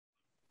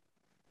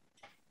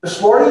This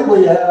morning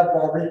we have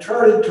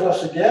returning to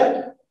us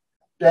again,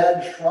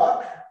 Dan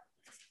Schrock,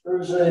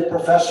 who's a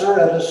professor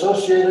at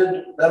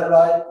Associated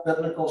Mennonite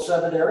Biblical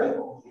Seminary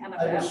and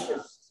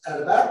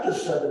a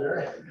Baptist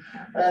seminary,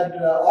 and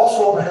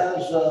also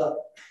has a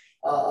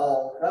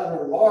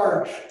rather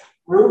large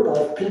group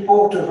of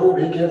people to whom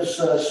he gives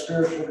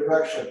spiritual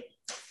direction.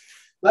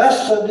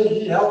 Last Sunday,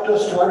 he helped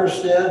us to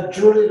understand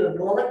Julian of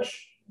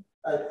Norwich,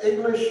 an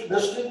English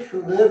mystic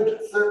who lived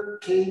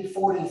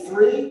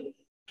 1343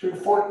 to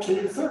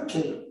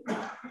 1413.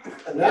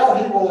 And now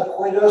he will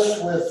acquaint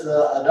us with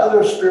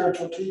another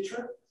spiritual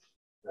teacher,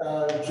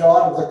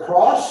 John of the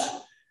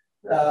Cross.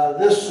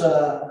 This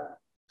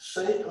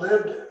saint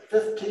lived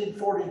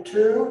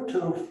 1542 to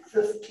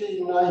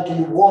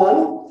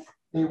 1591.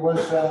 He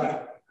was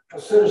a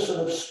citizen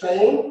of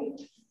Spain,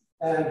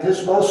 and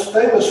his most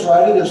famous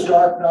writing is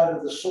Dark Night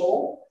of the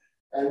Soul,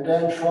 and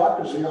Dan Schrock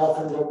is the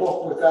author of a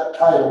book with that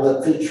title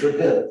that featured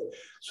him.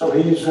 So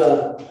he's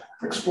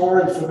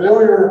exploring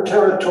familiar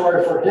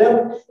territory for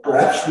him,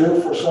 perhaps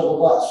new for some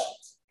of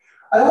us.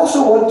 I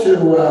also want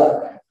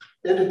to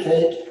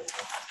indicate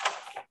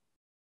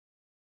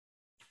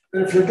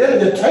that if you're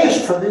getting a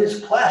taste for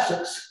these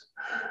classics,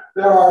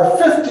 there are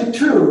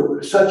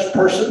 52 such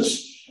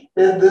persons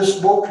in this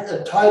book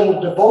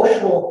entitled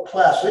Devotional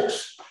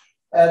Classics,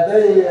 and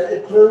they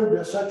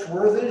include such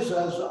worthies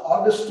as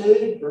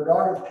Augustine,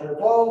 Bernard of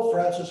Clairvaux,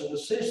 Francis of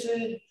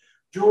Assisi,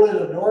 Julian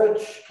of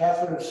Norwich,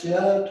 Catherine of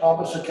Siena,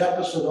 Thomas of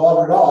Kempis, and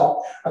on and on.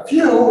 A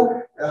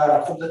few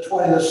from the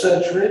 20th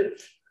century,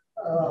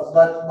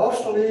 but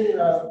mostly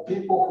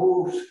people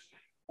whose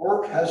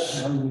work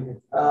has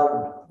been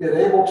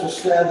able to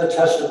stand the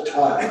test of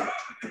time.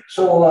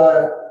 So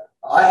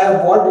I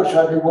have one which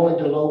I'd be willing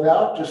to loan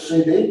out to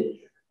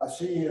CD. I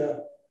see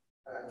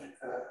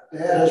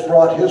Dan has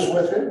brought his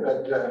with him,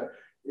 and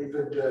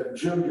even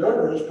June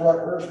Yoder has brought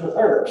hers with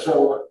her.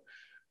 So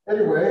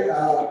anyway,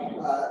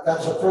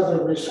 that's a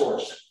further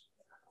resource.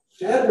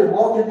 Dan, we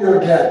welcome you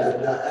again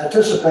and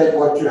anticipate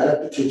what you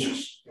have to teach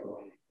us.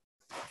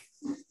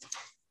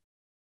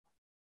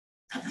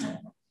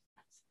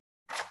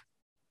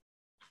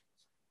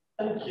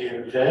 Thank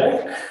you,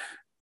 Dick.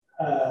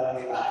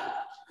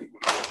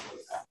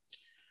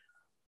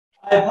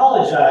 I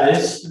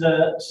apologize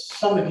that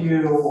some of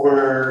you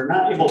were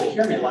not able to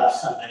hear me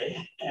last Sunday,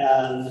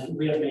 and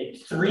we have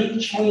made 3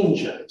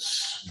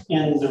 changes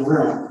in the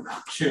room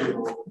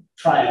to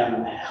try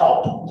and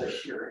help the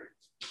hearing.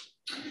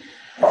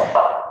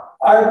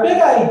 Our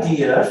big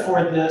idea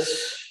for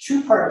this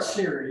 2-part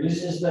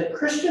series is that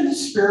Christian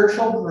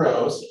spiritual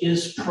growth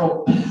is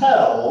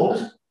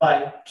propelled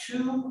by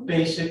 2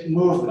 basic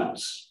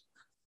movements.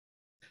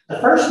 The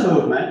first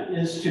movement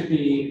is to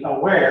be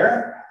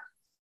aware,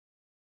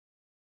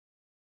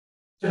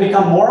 to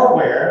become more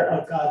aware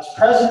of God's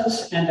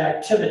presence and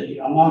activity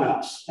among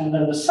us. And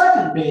then the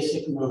second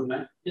basic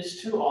movement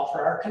is to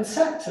offer our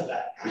consent to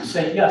that,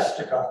 say yes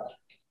to God.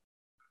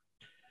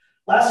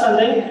 Last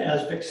Sunday,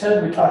 as Vic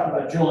said, we talked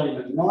about Julian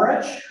of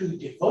Norwich, who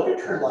devoted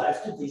her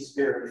life to these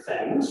very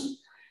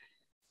things.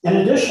 In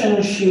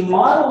addition, she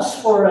models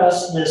for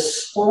us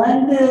this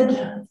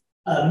splendid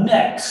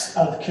mix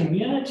of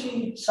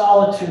community,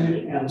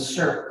 solitude, and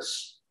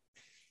service.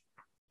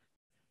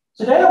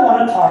 Today, I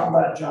want to talk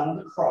about John of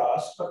the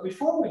Cross, but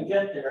before we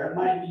get there, it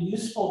might be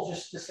useful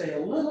just to say a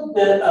little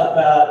bit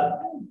about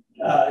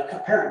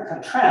compare and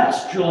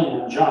contrast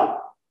Julian and John.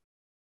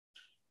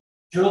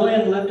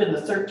 Julian lived in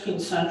the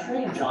 13th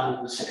century, John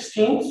in the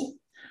 16th.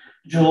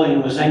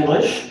 Julian was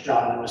English,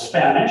 John was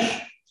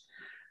Spanish.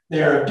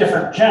 They're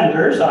different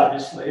genders,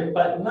 obviously,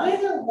 but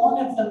neither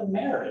one of them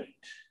married,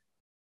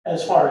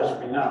 as far as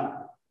we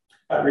know,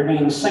 but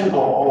remained single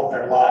all of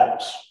their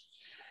lives.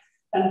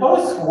 And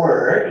both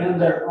were, in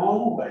their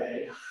own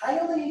way,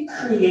 highly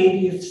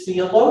creative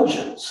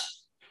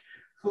theologians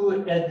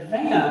who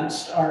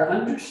advanced our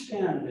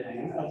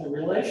understanding of the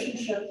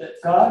relationship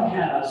that God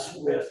has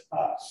with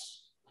us.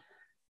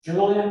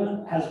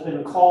 Julian has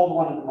been called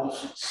one of the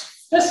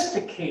most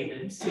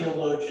sophisticated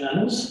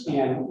theologians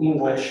in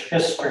English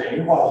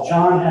history, while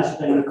John has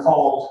been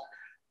called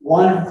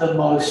one of the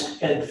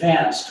most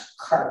advanced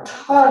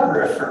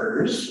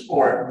cartographers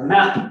or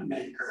map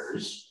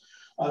makers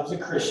of the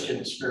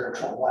Christian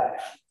spiritual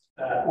life.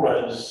 That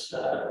was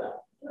a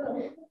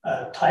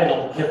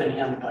title given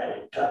him by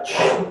a Dutch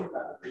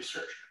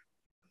researcher.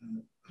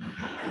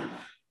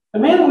 The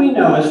man we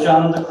know as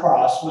John of the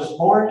Cross was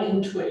born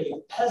into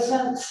a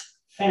peasant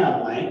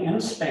family in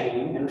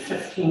Spain in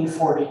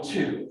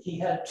 1542. He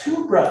had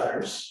 2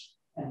 brothers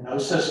and no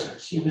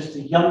sisters. He was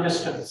the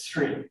youngest of the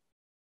 3.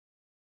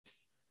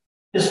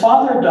 His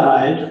father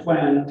died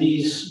when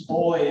these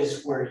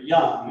boys were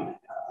young.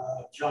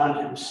 John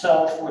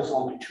himself was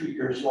only 2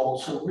 years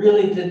old, so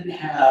really didn't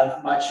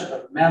have much of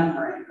a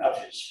memory of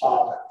his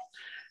father,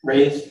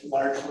 raised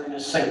largely in a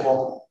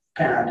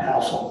single-parent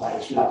household by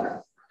his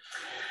mother.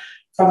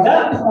 From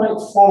that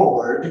point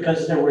forward,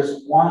 because there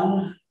was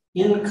one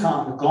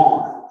income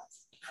gone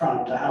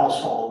from the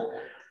household,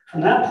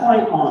 from that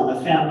point on,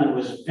 the family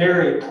was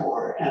very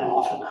poor and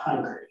often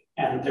hungry.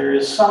 And there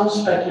is some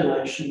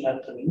speculation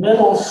that the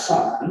middle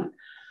son,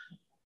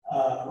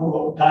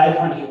 who died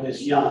when he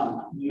was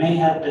young, may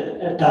have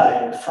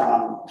died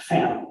from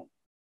famine.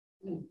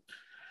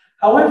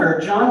 However,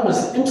 John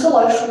was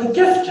intellectually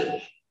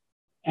gifted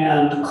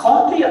and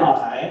caught the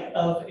eye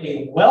of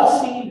a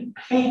wealthy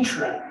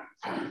patron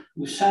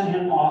who sent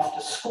him off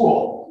to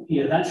school. He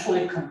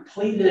eventually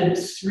completed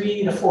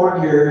 3 to 4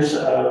 years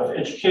of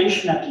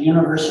education at the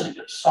University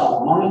of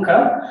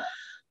Salamanca,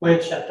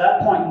 which at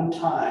that point in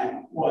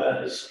time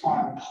was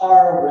on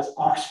par with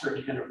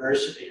Oxford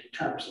University in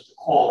terms of the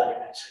quality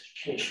of its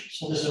education.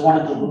 So this is one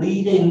of the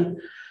leading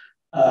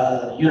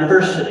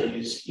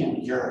universities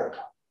in Europe.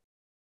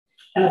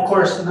 And of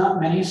course, not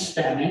many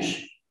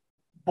Spanish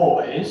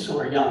boys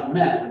or young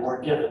men were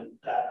given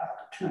that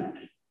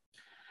opportunity.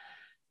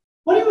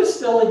 When he was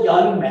still a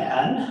young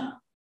man,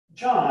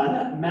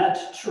 John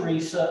met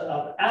Teresa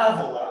of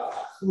Avila,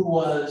 who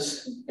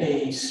was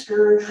a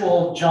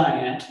spiritual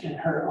giant in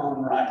her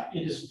own right.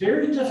 It is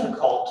very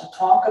difficult to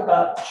talk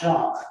about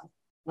John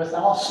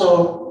without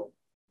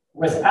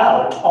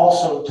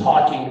also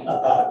talking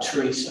about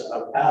Teresa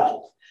of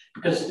Avila,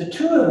 because the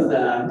two of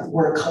them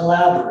were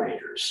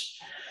collaborators.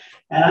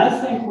 And I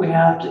think we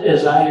have to,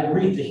 as I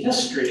read the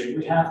history,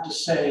 we have to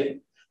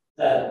say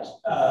that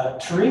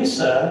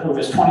Teresa, who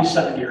was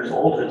 27 years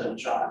older than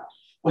John,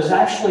 was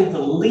actually the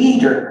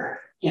leader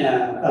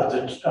of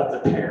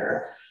the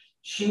pair.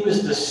 She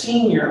was the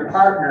senior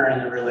partner in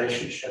the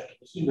relationship.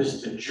 He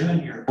was the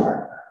junior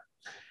partner.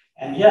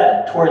 And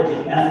yet, toward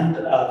the end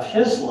of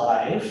his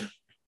life,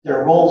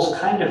 their roles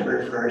kind of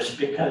reversed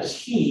because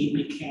he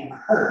became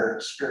her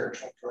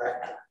spiritual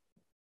director.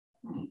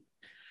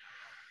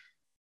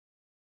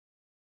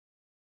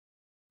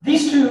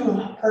 These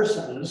two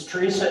persons,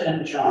 Teresa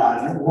and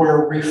John,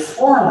 were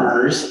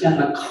reformers in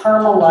the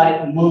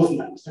Carmelite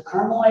movement. The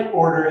Carmelite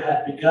order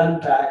had begun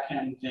back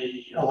in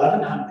the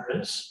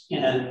 1100s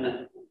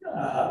in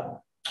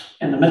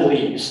the Middle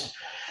East.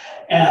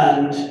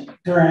 And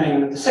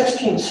during the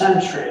 16th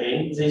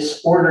century,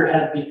 this order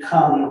had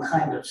become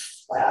kind of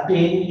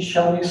flabby,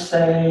 shall we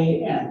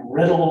say, and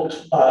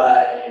riddled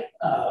by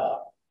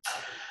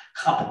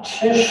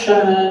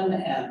competition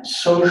and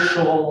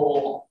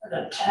social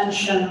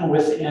tension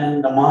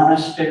within the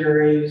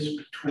monasteries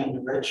between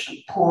the rich and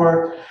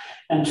poor.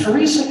 And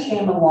Teresa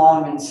came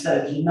along and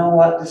said, you know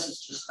what, this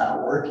is just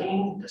not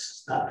working. This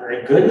is not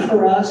very good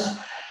for us.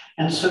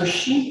 And so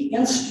she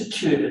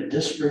instituted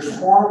this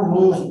reform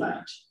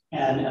movement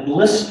and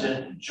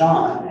enlisted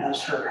John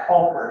as her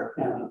helper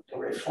in the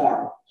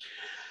reform.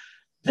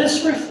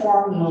 This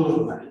reform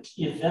movement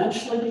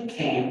eventually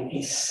became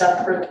a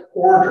separate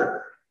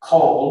order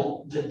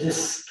called the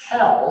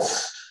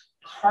Discalced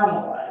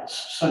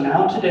Carmelites. So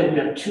now today we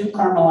have two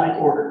Carmelite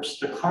orders,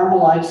 the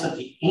Carmelites of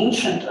the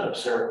Ancient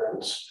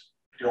Observance,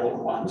 the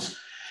older ones,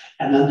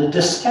 and then the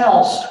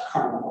Discalced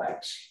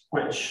Carmelites,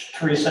 which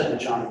Teresa and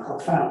John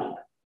co-founded.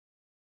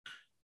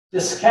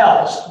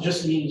 Discalced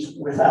just means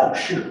without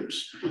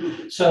shoes.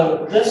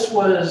 So this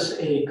was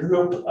a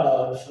group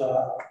of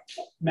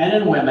men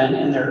and women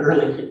in the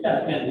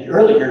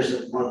early years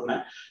of the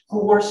movement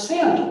who wore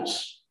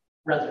sandals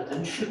rather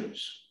than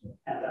shoes.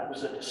 And that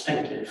was a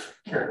distinctive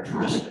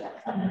characteristic.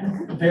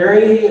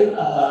 Very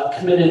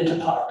committed to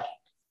poverty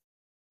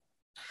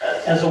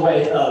as a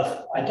way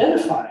of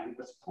identifying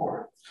with the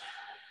poor.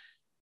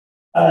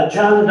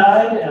 John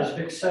died, as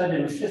Vic said,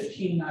 in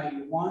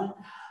 1591,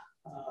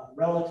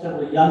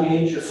 relatively young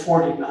age of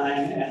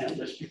 49, and it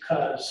was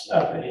because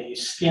of a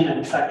skin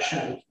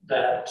infection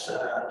that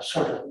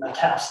sort of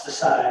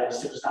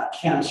metastasized. It was not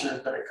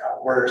cancer, but it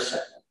got worse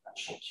and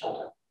eventually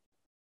killed him.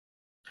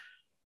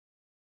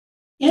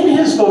 In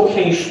his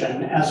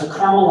vocation as a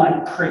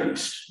Carmelite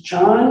priest,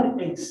 John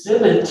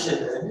exhibited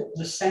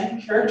the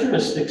same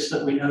characteristics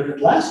that we noted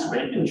last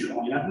week in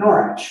Julian of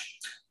Norwich.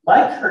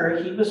 Like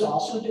her, he was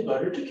also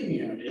devoted to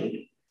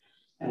community,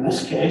 in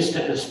this case to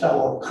his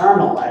fellow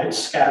Carmelites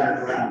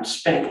scattered around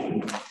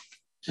Spain,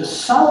 to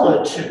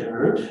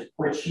solitude,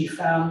 which he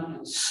found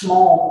in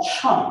small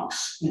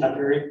chunks in a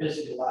very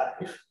busy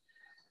life,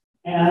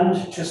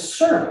 and to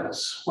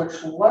service,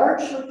 which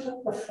largely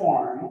took the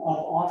form of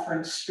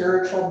offering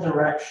spiritual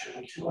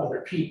direction to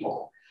other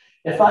people.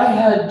 If I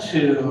had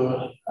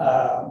to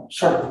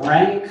sort of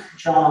rank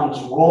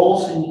John's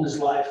roles in his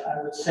life,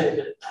 I would say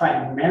that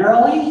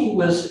primarily he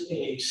was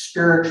a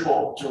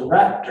spiritual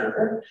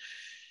director.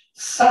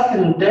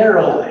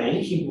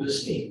 Secondarily, he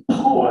was a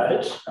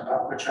poet,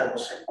 about which I will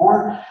say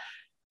more.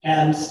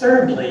 And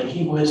thirdly,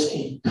 he was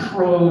a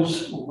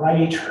prose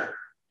writer.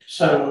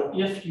 So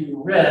if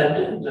you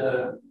read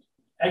the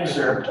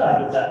excerpt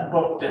out of that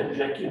book that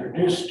Vic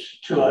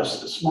introduced to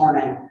us this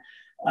morning,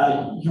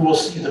 you will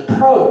see the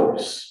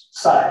prose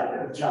side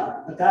of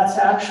John, but that's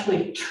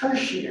actually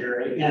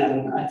tertiary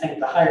in, I think,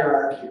 the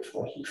hierarchy of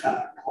what he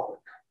found important.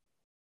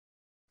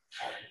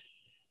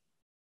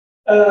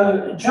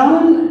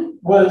 John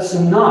was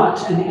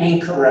not an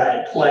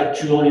anchorite like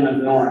Julian of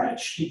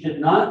Norwich. He did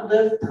not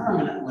live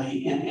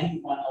permanently in any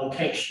one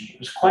location. He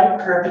was quite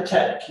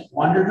peripatetic. He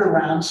wandered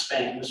around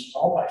Spain. This was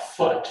all by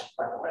foot,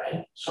 by the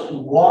way. So he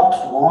walked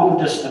long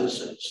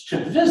distances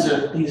to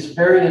visit these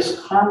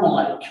various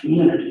Carmelite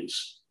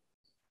communities.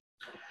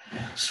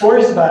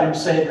 Stories about him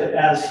say that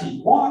as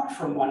he walked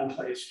from one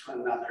place to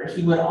another,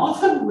 he would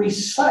often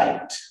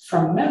recite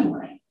from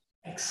memory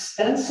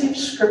extensive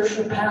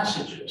scripture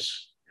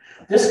passages.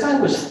 This guy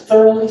was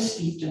thoroughly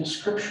steeped in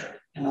scripture,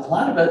 and a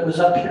lot of it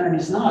was up here in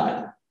his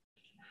noggin.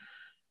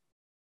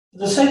 For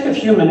the sake of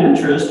human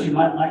interest, you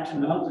might like to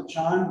know that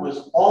John was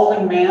a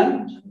balding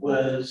man,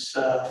 was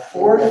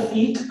 4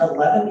 feet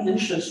 11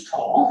 inches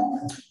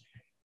tall,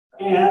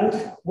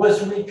 and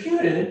was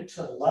reputed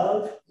to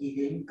love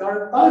eating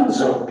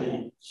garbanzo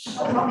beans.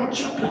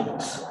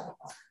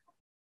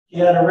 He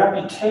had a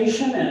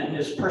reputation, and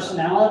his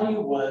personality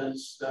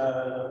was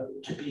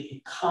to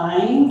be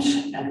kind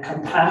and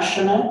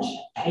compassionate,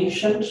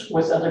 patient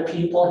with other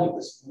people. He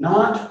was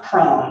not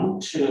prone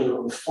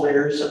to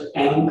flares of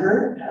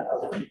anger at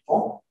other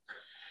people.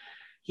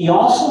 He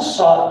also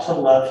sought to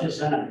love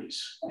his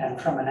enemies.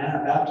 And from an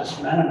Anabaptist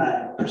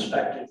Mennonite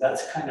perspective,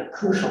 that's kind of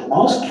crucial.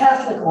 Most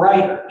Catholic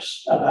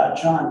writers about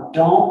John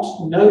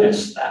don't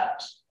notice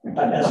that.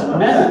 But as a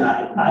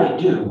Mennonite, I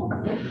do.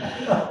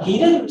 He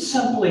didn't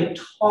simply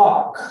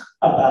talk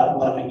about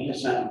loving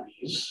his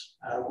enemies,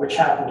 which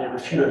happened in a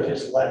few of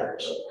his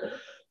letters,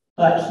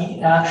 but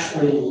he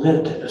actually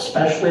lived it,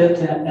 especially at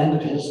the end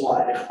of his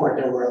life, where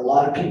there were a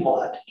lot of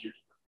people at the end.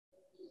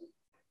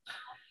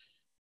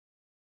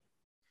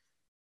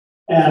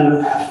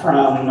 And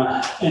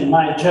in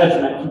my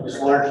judgment, he was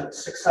largely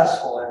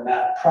successful in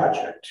that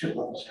project to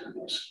love his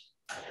enemies.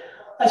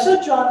 I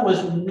said John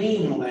was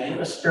mainly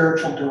a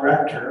spiritual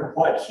director,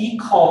 what he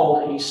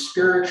called a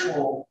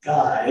spiritual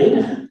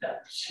guide.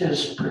 That's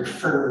his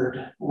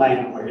preferred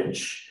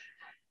language.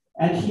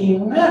 And he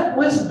met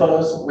with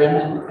both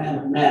women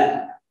and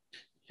men.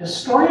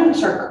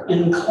 Historians are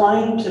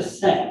inclined to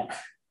think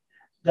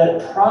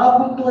that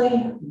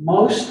probably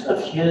most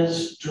of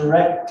his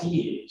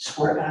directees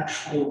were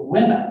actually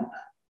women,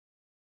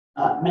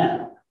 not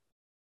men.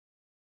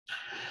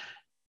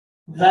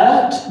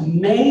 That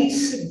may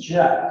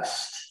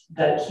suggest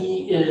that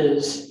he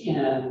is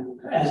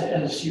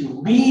as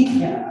you read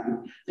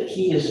him, that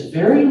he is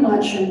very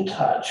much in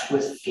touch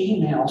with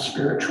female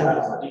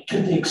spirituality,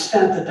 to the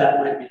extent that that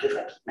might be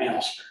different than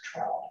male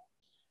spirituality.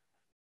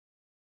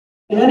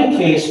 In any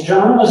case,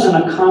 John was an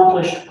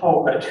accomplished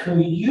poet who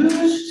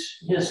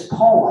used his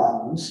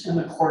poems in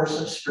the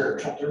course of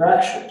spiritual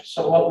direction.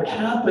 So what would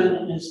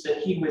happen is that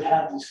he would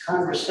have these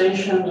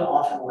conversations,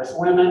 often with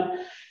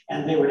women,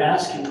 and they would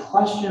ask him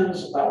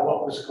questions about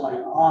what was going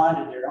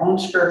on in their own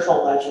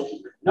spiritual lives, or he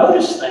would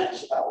notice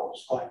things about what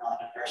was going on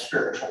in their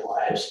spiritual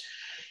lives.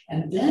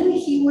 And then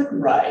he would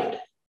write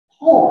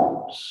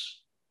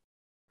poems,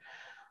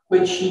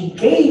 which he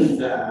gave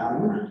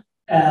them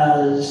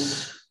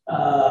as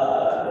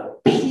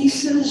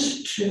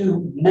pieces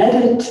to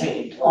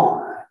meditate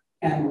on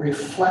and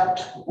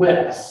reflect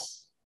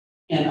with,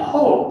 in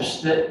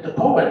hopes that the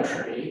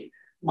poetry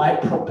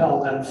might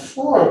propel them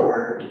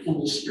forward in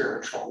the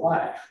spiritual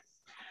life.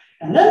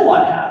 And then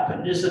what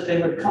happened is that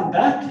they would come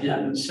back to him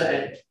and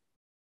say,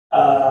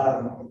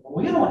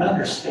 we don't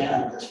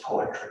understand this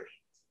poetry.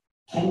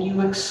 Can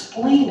you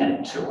explain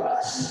it to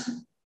us?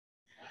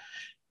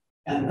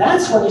 And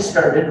that's when he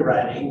started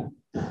writing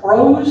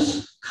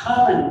prose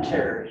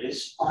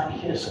commentaries on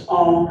his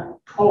own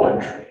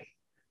poetry,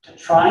 to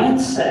try and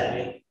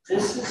say,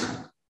 this is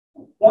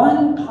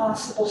one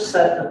possible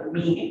set of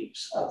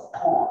meanings of the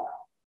poem.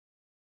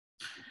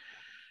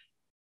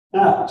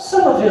 Now,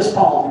 some of his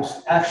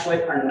poems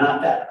actually are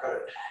not that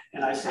good.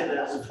 And I say that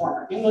as a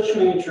former English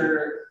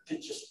major, they're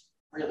just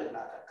really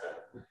not that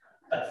good.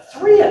 But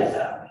 3 of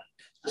them,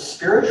 The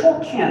Spiritual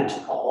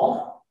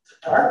Canticle,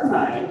 The Dark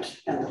Night,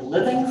 and The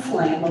Living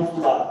Flame of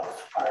Love,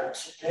 are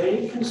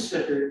today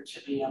considered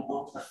to be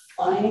among the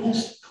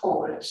finest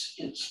poets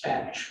in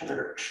Spanish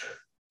literature.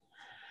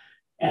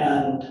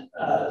 And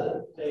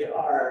they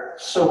are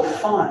so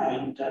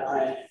fine that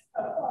I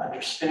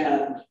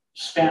understand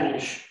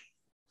Spanish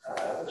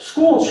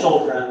school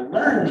children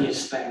learn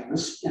these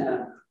things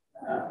in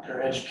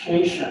their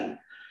education,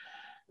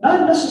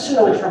 not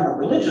necessarily from a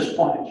religious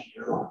point of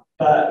view,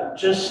 but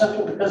just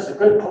simply because they're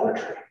good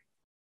poetry.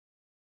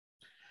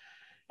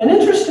 An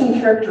interesting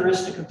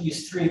characteristic of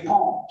these 3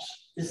 poems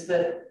is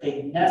that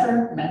they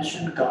never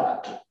mention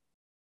God.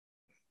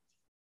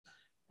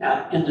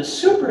 Now, in the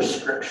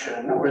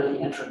superscription, or the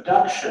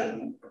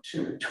introduction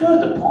to 2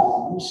 of the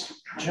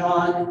poems,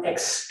 John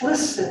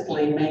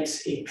explicitly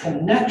makes a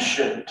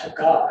connection to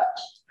God.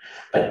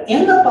 But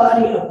in the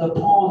body of the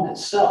poem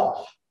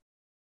itself,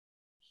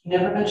 he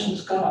never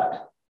mentions God.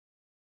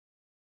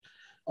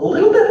 A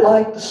little bit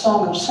like the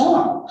Song of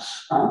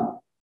Songs,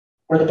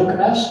 or the Book of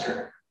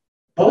Esther,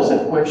 both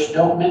of which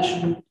don't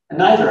mention,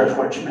 neither of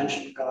which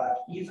mention God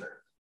either.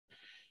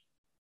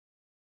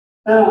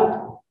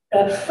 Now,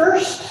 at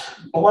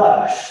first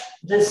blush,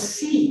 this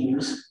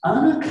seems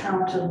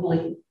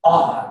unaccountably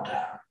odd.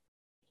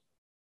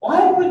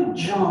 Why would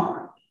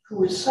John,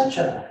 who is such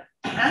a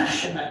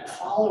passionate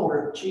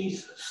follower of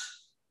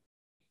Jesus,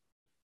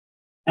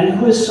 and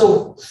who is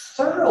so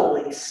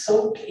thoroughly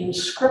soaked in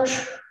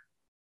Scripture,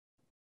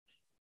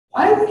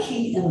 why would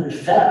he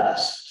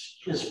invest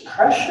his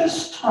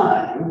precious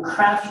time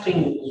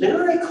crafting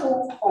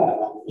lyrical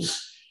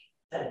poems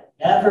that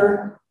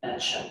never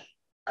mention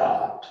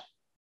God?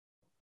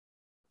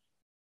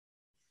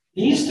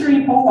 These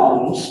three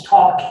poems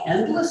talk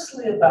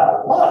endlessly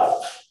about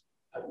love,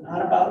 but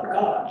not about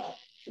God.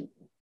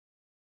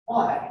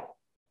 Why?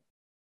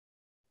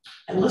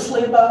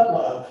 Endlessly about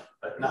love,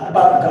 but not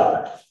about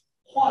God.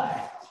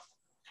 Why?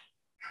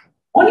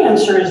 One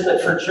answer is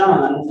that for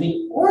John,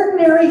 the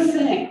ordinary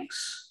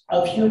things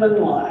of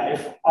human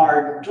life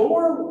are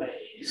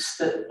doorways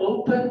that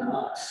open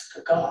us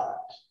to God.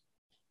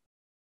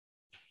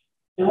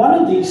 In one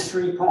of these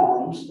three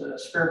poems, the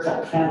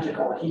Spiritual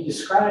Canticle, he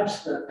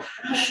describes the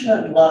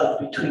passionate love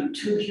between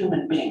two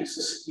human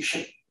beings. You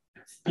should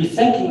be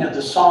thinking of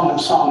the Song of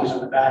Songs in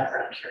the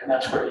background here, and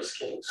that's where he's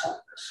getting some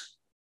of this.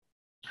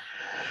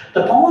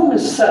 The poem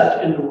is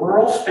set in the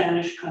rural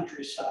Spanish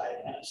countryside,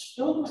 and it's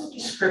filled with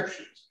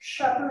descriptions of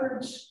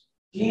shepherds,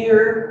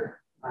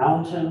 deer,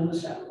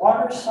 mountains and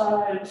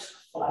watersides,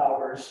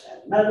 flowers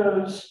and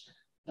meadows,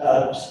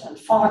 doves and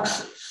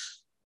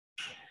foxes.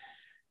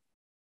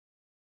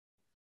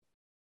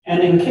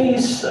 And in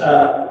case,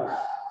 I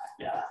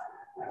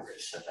already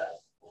said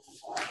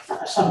that.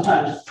 I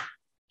sometimes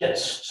get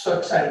so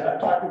excited about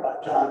talking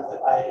about John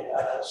that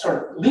I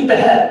sort of leap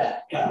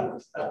ahead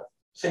and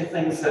say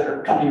things that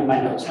are coming in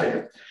my notes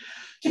later.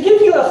 To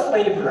give you a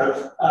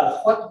flavor of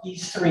what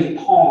these three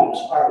poems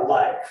are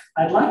like,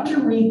 I'd like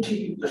to read to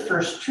you the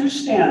first two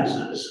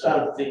stanzas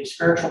of the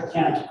Spiritual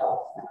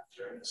Canticle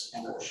during this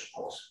English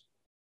post.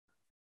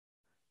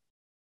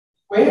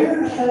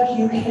 Where have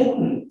you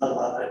hidden,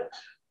 beloved?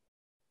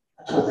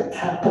 That's with a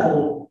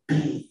capital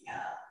B.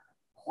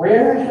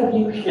 Where have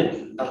you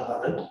hidden,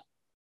 beloved,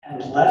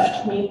 and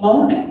left me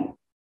moaning?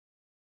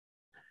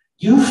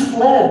 You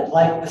fled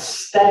like the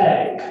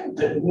stag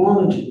that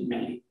wounded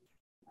me.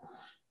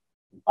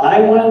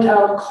 I went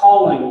out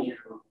calling you,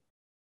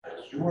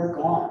 but you were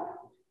gone.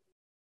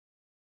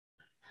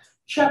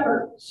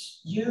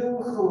 Shepherds, you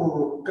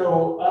who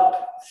go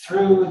up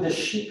through the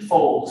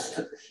sheepfolds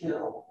to the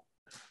hill,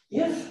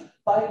 if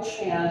by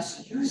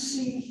chance you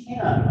see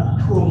him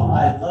whom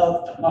I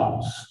love the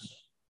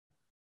most,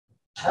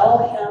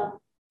 tell him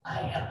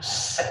I am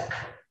sick,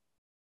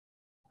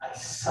 I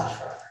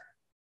suffer,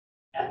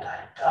 and I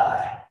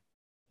die.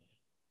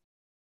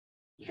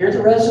 You hear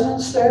the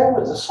resonance there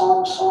with the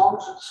Song of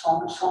Songs and the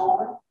Song of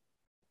Solomon?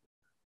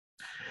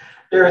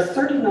 There are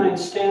 39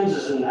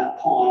 stanzas in that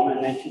poem,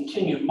 and they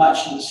continue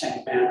much in the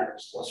same manner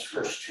as those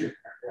first two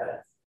I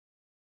read.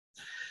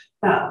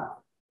 Now,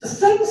 the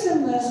things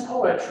in this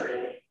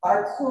poetry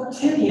are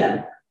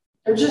quotidian.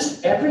 They're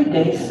just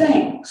everyday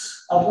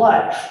things of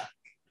life.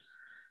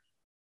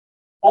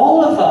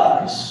 All of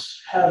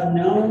us have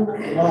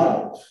known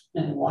love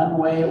in one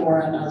way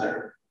or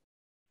another.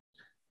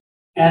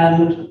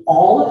 And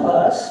all of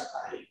us,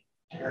 I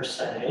dare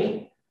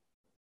say,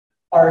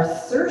 are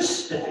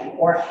thirsting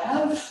or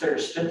have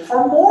thirsted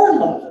for more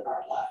love in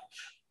our life.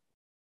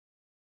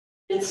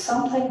 It's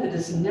something that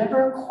is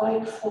never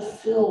quite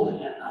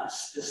fulfilled in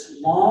us, this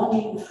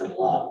longing for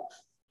love.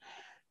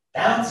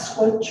 That's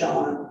what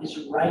John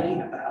is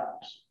writing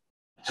about.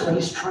 That's what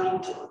he's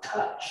trying to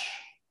touch.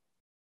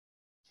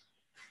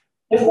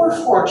 If we're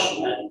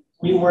fortunate,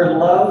 we were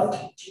loved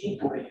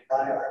deeply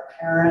by our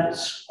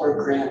parents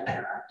or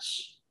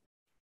grandparents.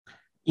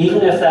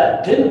 Even if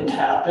that didn't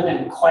happen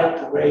in quite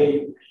the way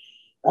we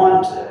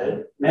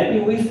wanted, maybe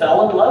we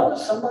fell in love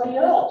with somebody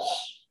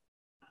else.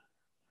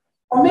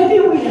 Or maybe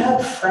we had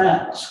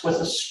friends with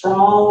a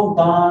strong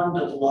bond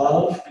of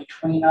love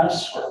between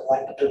us, sort of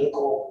like the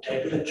biblical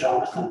David and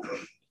Jonathan.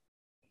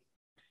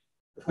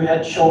 If we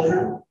had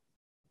children,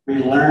 we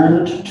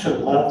learned to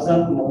love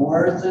them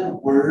more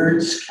than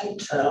words can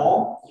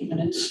tell, even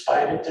in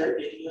spite of their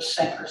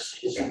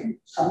idiosyncrasies and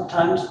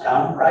sometimes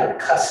downright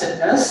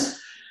cussedness.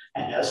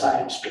 And yes, I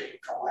am speaking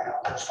from my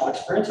own personal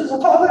experience as a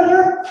father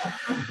here.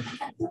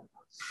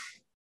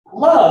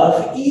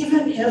 Love,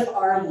 even if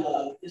our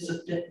love is a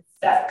bit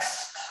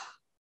vexed,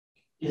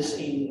 is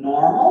a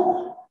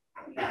normal,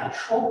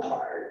 natural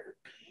part of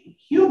being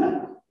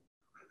human.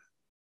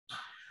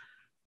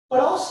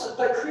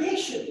 But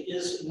creation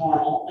is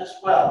normal as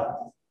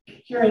well.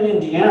 Here in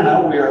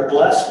Indiana, we are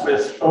blessed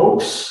with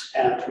oaks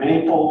and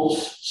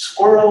maples,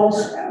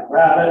 squirrels and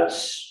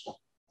rabbits,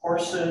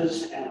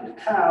 horses and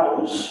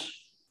cows,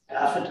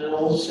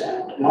 daffodils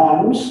and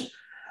mums,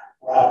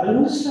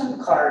 robins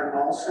and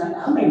cardinals and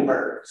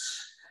hummingbirds.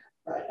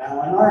 Right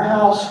now in our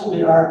house,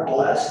 we are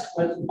blessed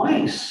with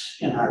mice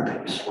in our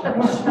basement.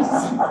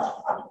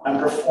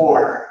 Number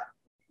 4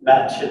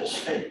 met his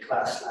fate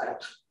last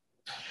night.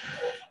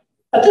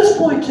 At this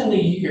point in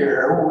the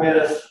year,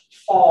 with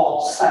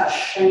fall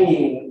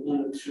sashaying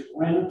into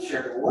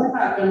winter, we're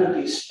not going to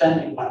be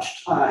spending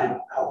much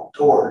time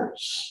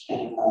outdoors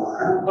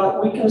anymore,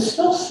 but we can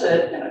still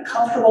sit in a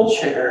comfortable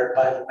chair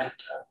by the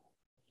window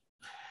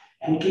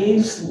and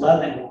gaze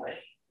lovingly,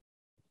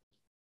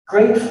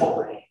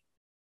 gratefully,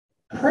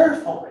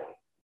 prayerfully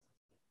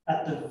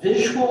at the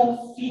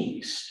visual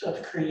feast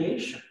of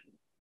creation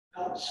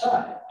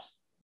outside.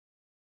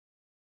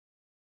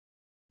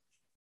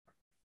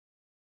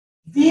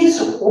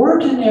 These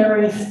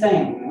ordinary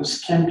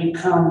things can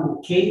become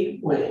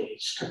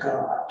gateways to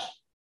God.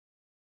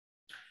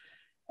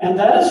 And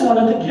that is one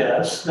of the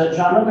gifts that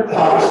John of the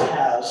Cross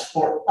has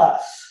for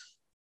us.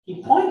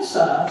 He points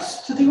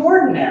us to the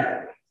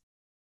ordinary,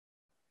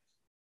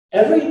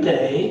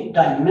 everyday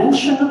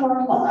dimension of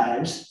our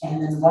lives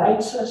and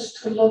invites us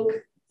to look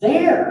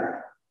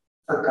there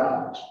for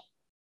God.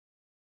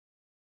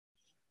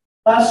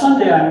 Last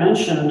Sunday, I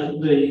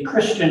mentioned the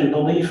Christian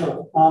belief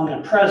of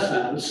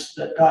omnipresence,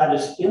 that God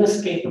is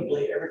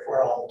inescapably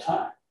everywhere all the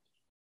time.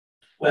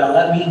 Well,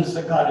 that means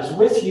that God is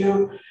with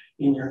you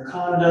in your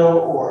condo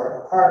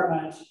or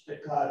apartment,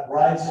 that God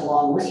rides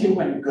along with you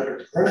when you go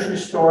to the grocery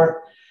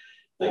store,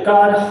 that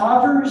God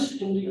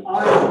hovers in the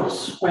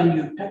aisles when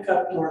you pick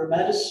up your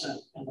medicine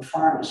in the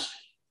pharmacy.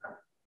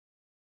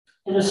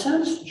 In a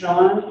sense,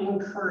 John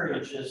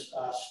encourages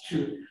us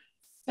to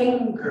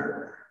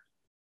finger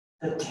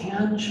the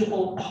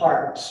tangible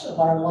parts of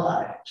our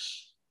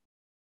lives.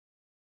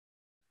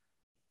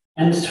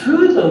 And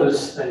through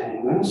those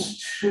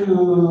things,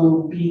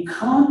 to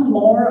become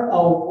more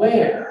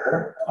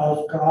aware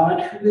of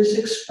God who is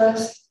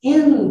expressed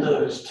in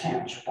those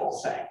tangible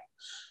things.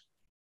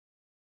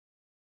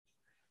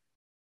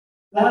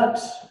 That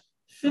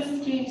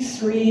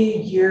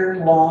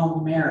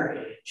 53-year-long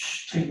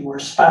marriage to your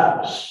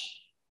spouse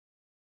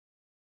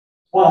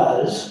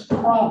was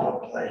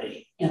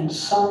probably in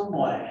some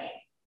way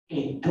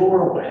a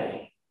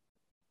doorway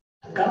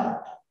to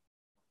God.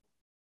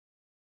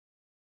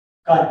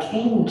 God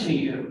came to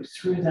you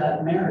through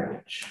that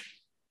marriage.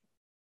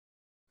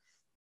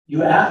 You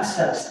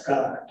accessed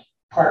God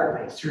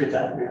partly through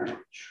that marriage.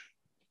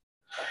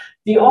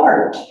 The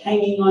art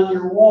hanging on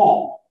your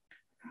wall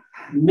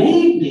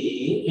may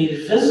be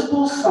a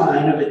visible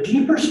sign of a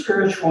deeper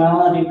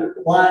spirituality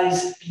that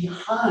lies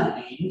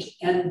behind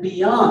and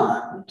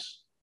beyond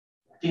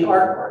the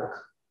artwork.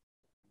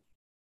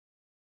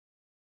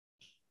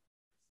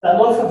 That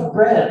loaf of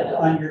bread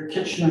on your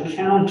kitchen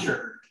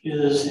counter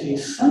is a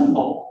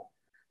symbol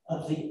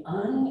of the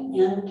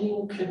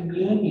unending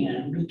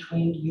communion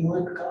between you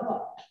and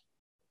God.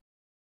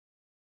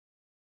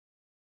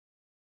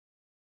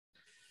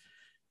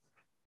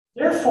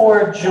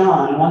 Therefore,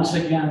 John once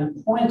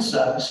again points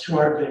us to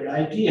our big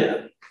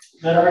idea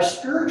that our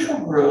spiritual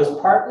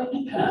growth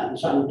partly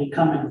depends on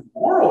becoming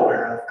more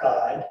aware of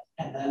God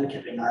and then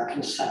giving our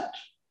consent.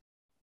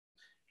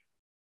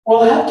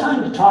 We'll have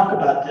time to talk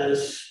about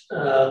this in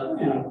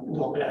a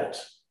little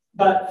bit,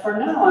 but for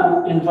now,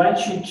 I'll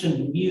invite you to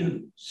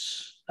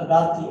muse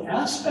about the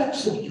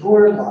aspects of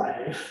your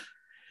life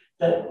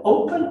that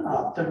open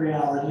up the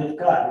reality of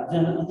God.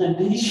 Then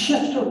these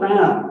shift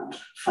around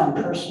from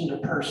person to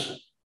person,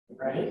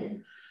 right?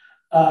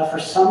 For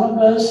some of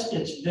us,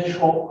 it's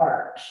visual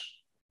art,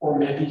 or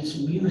maybe it's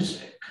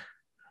music,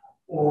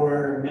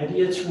 or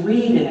maybe it's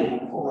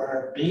reading,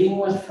 or being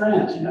with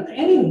friends. You know,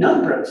 any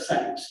number of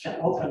things can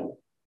open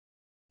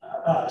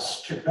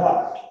us to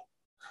God.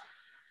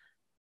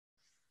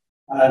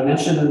 I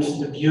mentioned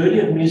the beauty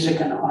of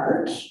music and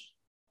art,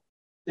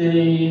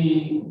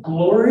 the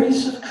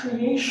glories of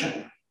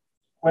creation,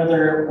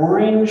 whether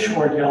orange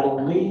or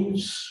yellow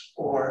leaves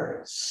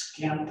or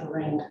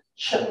scampering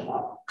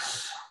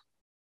chipmunks.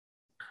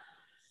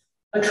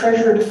 A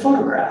treasured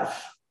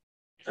photograph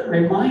that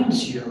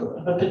reminds you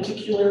of a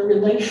particular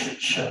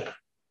relationship.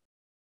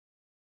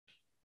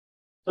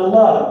 The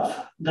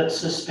love that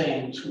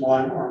sustains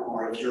one or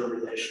more of your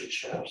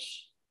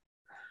relationships.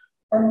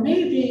 Or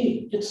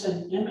maybe it's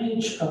an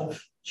image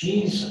of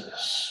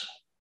Jesus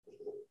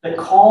that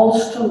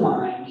calls to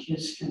mind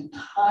his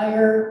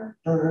entire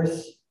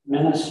birth,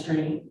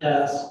 ministry,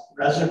 death,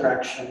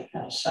 resurrection,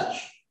 and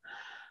ascension.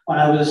 When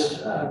I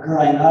was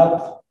growing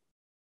up,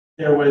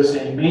 there was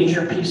a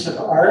major piece of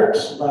art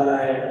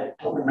by, I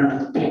don't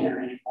remember the painter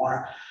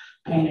anymore,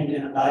 painted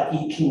in about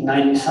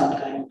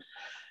 1890-something,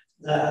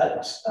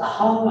 that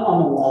hung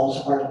on the walls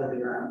of our living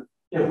room.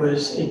 It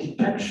was a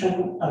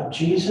depiction of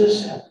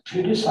Jesus and the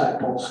two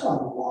disciples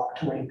on the walk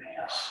to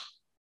Emmaus.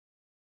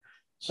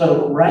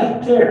 So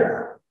right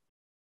there,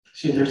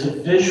 see, there's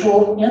a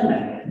visual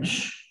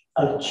image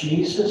of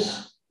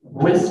Jesus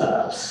with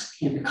us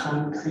in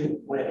concrete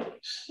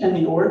ways, in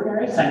the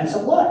ordinary things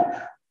of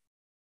life.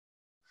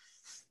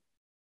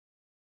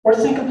 Or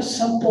think of a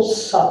simple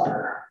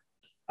supper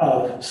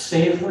of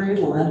savory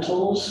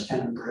lentils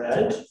and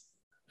bread,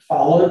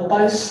 followed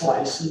by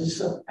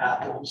slices of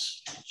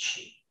apples and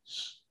cheese.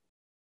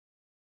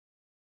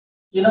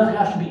 You don't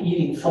have to be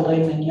eating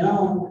filet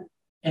mignon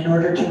in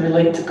order to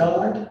relate to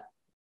God.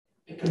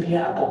 It can be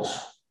apples.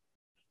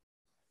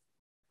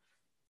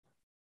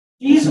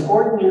 These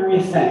ordinary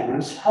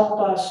things help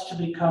us to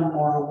become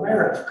more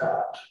aware of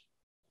God.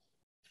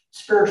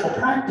 Spiritual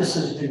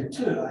practices do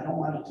too. I don't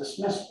want to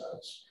dismiss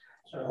those.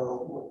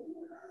 So,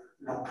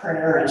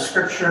 prayer and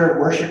scripture,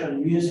 worship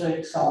and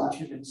music,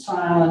 solitude and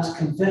silence,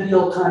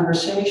 convivial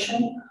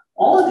conversation,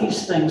 all of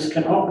these things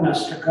can open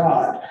us to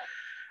God.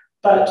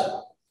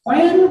 But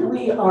when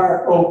we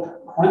are open,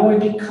 when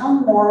we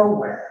become more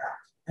aware,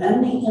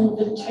 then the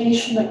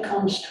invitation that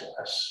comes to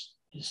us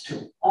is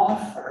to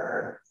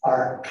offer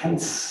our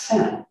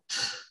consent.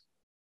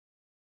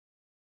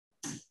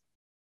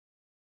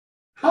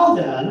 How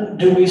then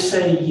do we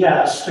say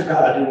yes to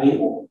God in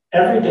the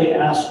everyday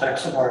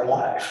aspects of our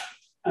life?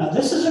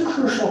 This is a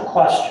crucial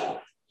question,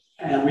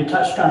 and we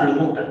touched on it a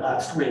little bit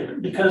last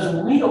week, because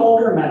we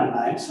older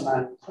Mennonites, and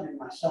I'm putting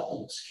myself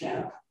in this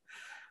camp,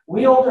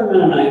 we older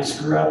Mennonites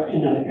grew up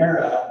in an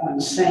era when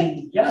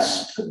saying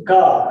yes to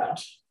God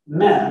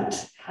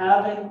meant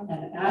having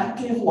an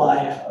active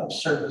life of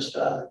service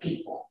to other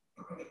people.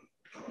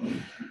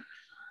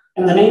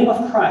 In the name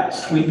of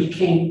Christ, we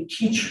became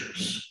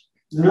teachers,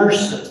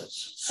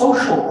 nurses,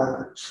 social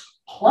workers,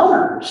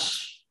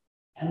 plumbers,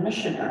 and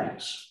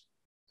missionaries.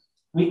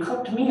 We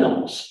cooked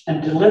meals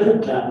and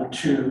delivered them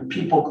to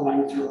people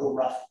going through a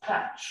rough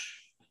patch.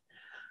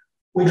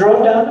 We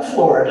drove down to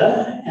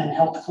Florida and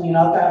helped clean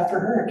up after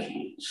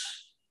hurricanes.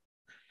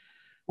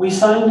 We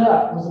signed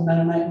up with a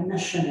Mennonite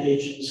mission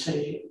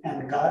agency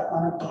and got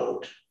on a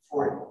boat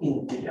for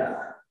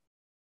India.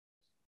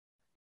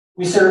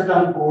 We served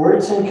on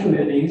boards and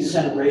committees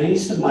and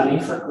raised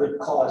money for good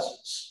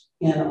causes.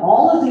 In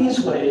all of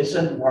these ways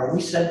and more,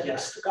 we said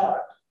yes to God.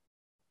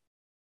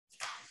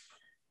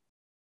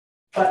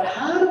 But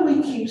how do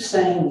we keep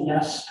saying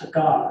yes to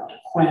God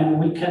when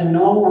we can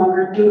no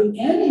longer do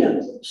any of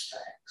those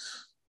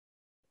things?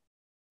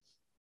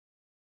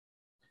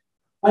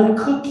 When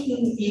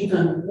cooking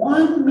even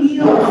one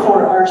meal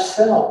for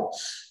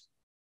ourselves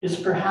is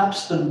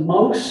perhaps the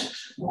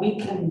most we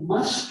can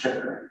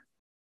muster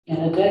in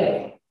a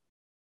day.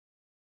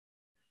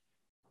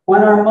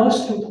 When our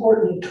most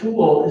important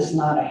tool is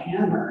not a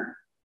hammer,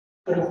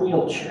 but a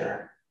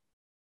wheelchair.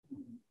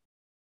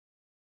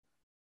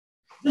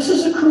 This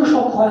is a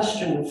crucial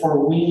question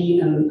for we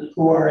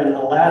who are in the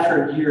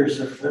latter years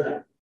of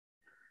living.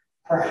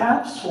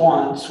 Perhaps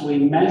once we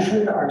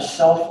measured our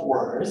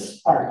self-worth,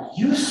 our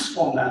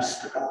usefulness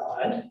to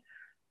God,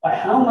 by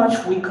how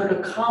much we could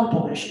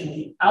accomplish in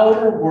the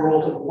outer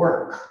world of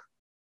work.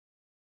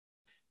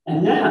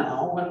 And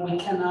now, when we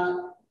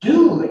cannot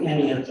do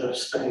any of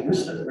those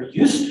things that we're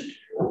used to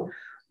do,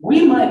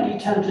 we might be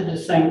tempted to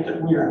think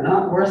that we are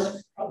not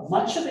worth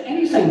much of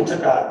anything to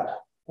God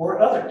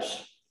or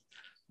others.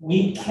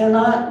 We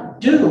cannot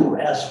do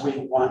as we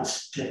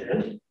once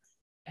did,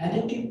 and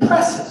it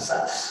depresses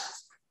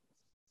us.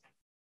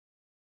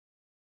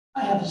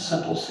 I have a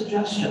simple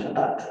suggestion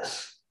about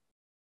this,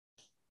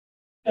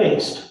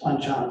 based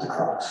on John of the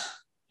Cross.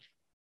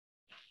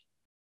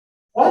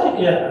 What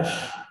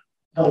if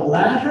the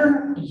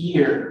latter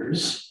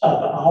years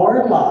of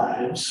our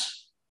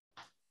lives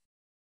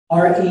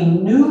are a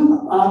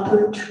new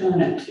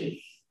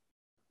opportunity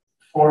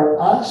for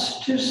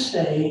us to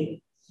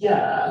say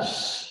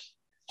yes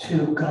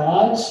to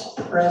God's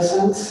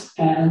presence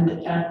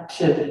and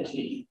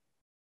activity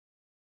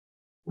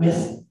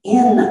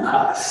within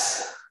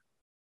us?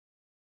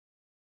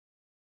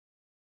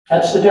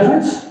 Catch the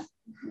difference?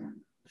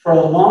 For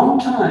a long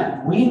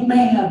time, we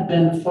may have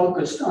been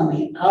focused on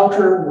the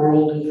outer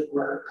world of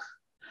work.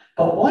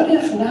 But what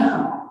if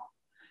now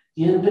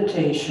the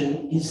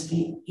invitation is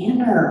the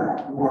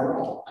inner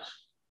world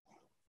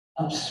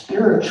of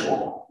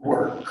spiritual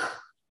work?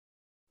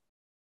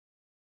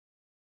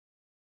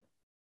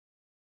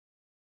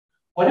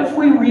 What if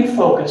we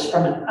refocus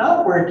from an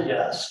outward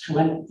yes to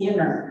an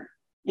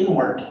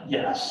inward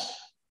yes?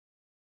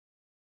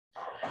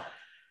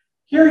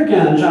 Here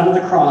again, John of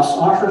the Cross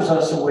offers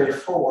us a way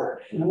forward.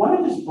 In one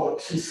of his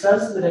books, he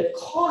says that it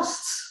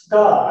costs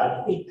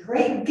God a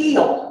great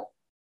deal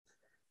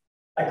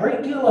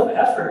of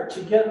effort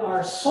to get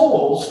our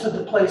souls to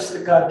the place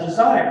that God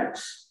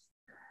desires.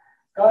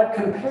 John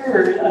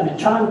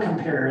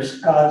compares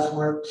God's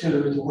work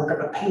to the work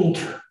of a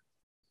painter.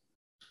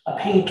 A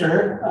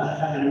painter,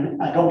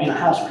 and I don't mean a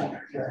house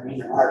painter here, I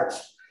mean an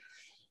artist.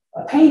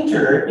 A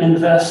painter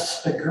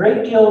invests a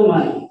great deal of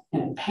money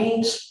in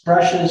paints,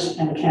 brushes,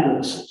 and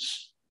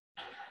canvases,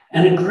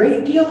 and a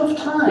great deal of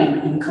time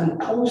in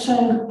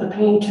composing the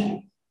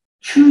painting,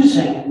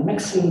 choosing and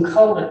mixing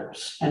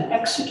colors, and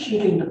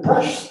executing the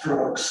brush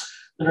strokes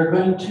that are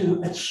going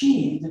to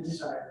achieve the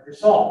desired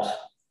result.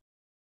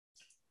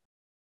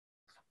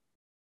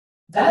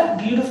 That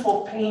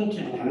beautiful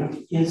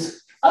painting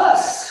is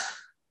us,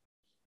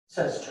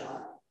 says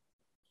John.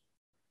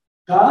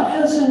 God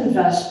has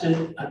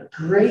invested a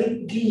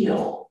great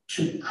deal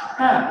to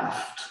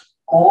craft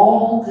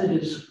all that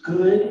is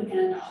good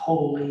and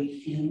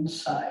holy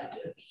inside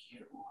of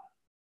you.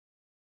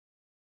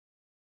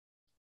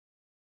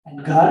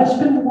 And God has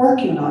been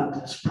working on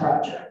this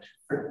project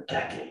for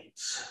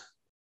decades.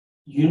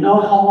 You know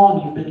how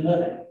long you've been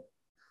living.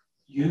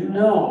 You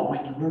know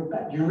when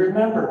you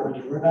remember when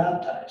you were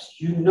baptized.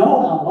 You know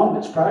how long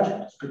this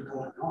project has been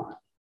going on.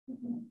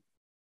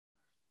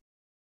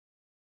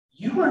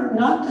 You are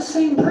not the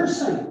same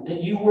person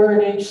that you were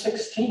at age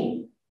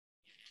 16.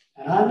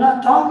 And I'm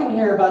not talking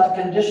here about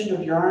the condition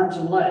of your arms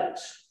and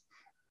legs.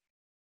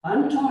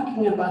 I'm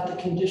talking about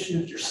the condition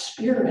of your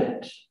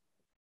spirit,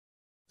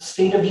 the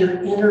state of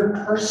your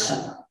inner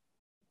person.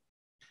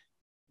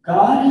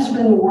 God has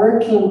been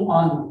working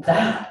on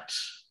that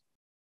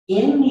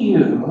in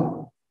you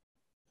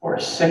for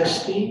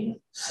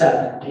 60,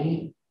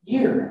 70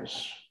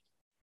 years.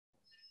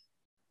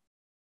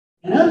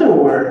 In other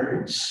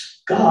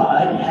words,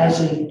 God has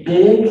a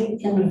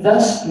big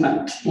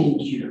investment in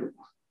you.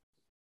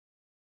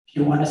 If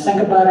you want to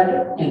think about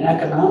it in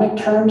economic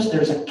terms,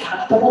 there's a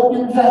capital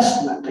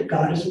investment that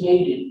God has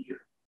made in you.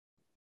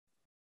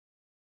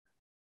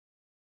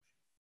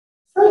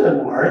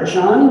 Furthermore,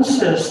 John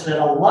insists that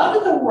a lot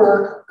of the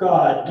work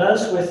God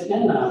does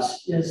within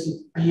us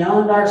is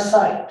beyond our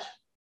sight.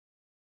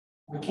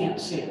 We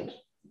can't see it.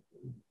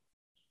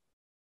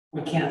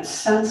 We can't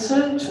sense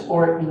it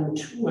or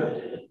intuit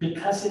it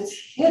because it's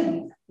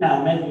hidden.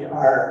 Now, maybe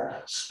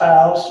our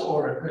spouse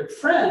or a good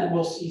friend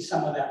will see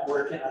some of that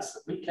work in us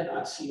that we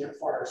cannot see it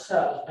for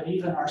ourselves, but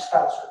even our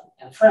spouse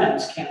and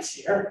friends can't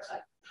see everything.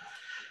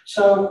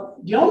 So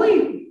the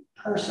only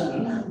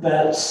person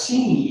that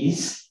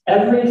sees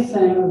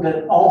everything,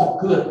 that all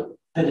the good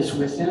that is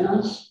within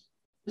us,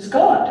 is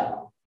God.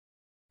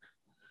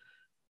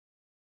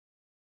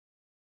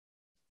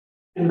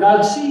 And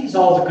God sees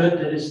all the good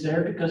that is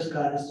there because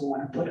God is the one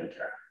who put it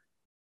there.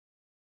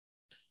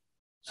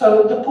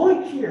 So the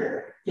point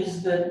here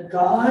is that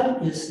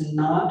God is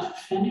not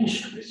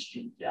finished with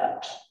you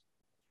yet.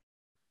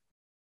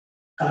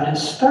 God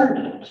has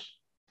started,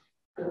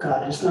 but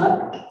God is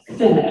not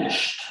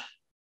finished.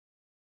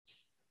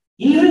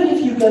 Even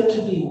if you get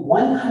to be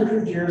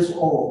 100 years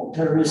old,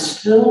 there is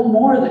still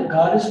more that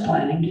God is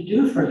planning to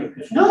do for you.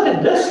 If not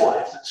in this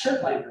life, then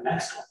certainly in the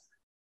next one.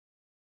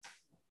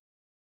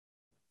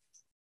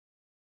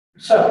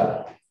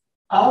 So,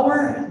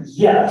 our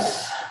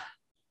yes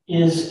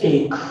is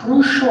a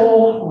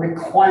crucial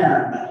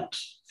requirement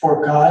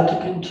for God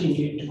to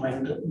continue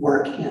doing the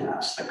work in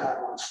us that God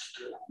wants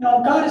to do.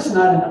 No, God is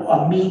not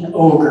a mean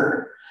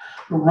ogre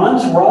who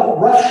runs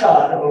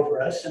roughshod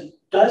over us and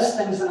does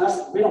things in us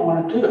that we don't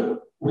want to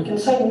do. We can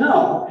say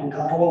no, and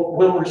God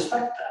will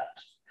respect that.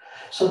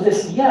 So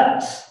this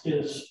yes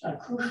is a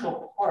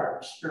crucial part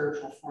of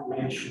spiritual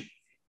formation.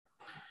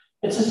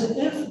 It's as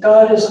if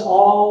God is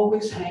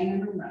always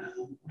hanging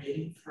around,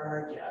 waiting for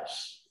our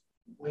yes,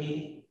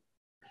 waiting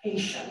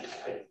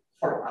patiently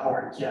for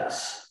our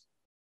yes.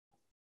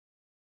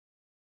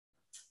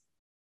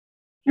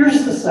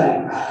 Here's the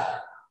thing.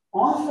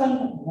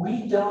 Often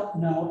we don't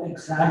know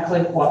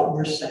exactly what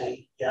we're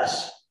saying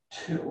yes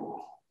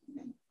to,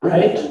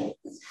 right?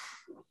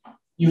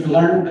 You've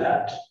learned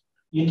that.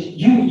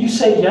 You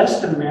say yes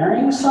to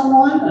marrying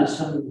someone, as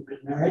someone who's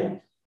been married.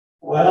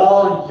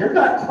 Well, you're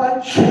not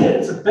quite sure.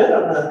 It's a bit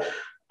of an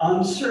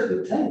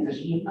uncertain thing because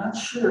you're not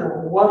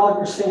sure what all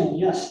you're saying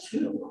yes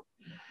to.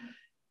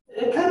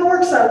 It kind of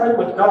works that way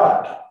with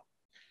God.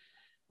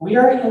 We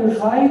are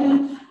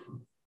invited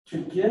to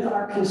give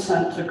our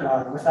consent to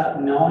God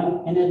without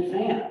knowing in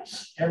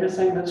advance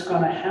everything that's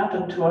going to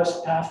happen to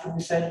us after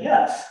we say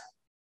yes.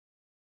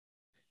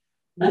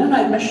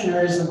 Mennonite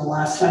missionaries in the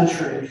last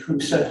century who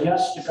said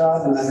yes to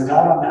God and then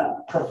got on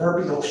that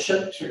proverbial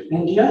ship to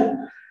India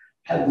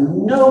had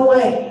no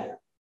way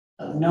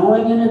of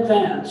knowing in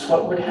advance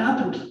what would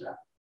happen to them.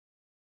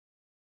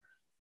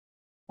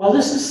 Well,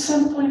 this is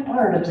simply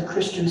part of the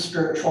Christian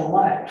spiritual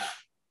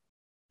life,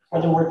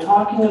 whether we're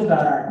talking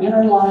about our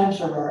inner lives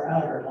or our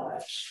outer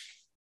lives.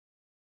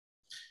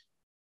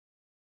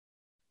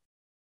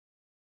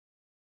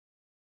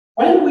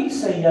 When we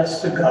say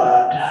yes to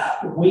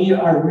God, we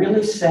are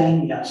really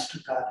saying yes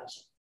to God as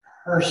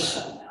a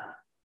person.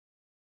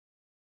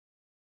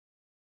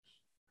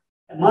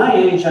 At my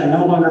age, I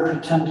no longer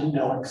pretend to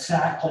know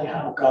exactly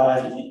how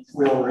God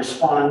will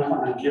respond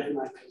when I give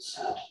my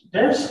consent.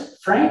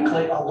 There's,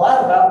 frankly, a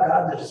lot about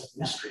God that is a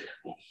mystery to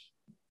me.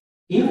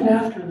 Even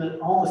after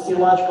all the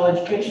theological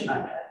education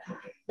I've had,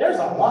 there's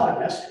a lot of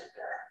mystery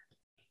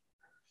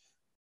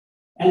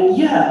there. And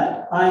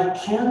yet, I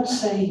can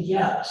say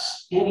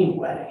yes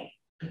anyway,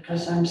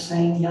 because I'm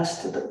saying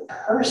yes to the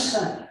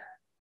person.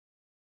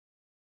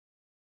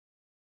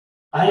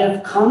 I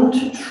have come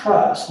to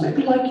trust,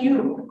 maybe like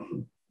you,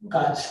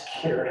 God's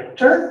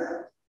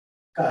character,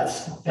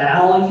 God's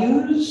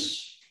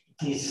values,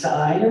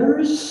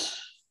 desires,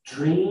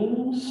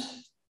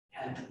 dreams,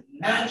 and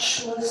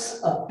matchless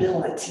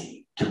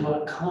ability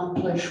to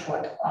accomplish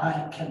what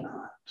I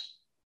cannot.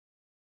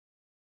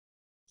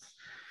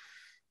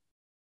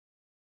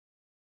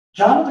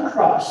 John of the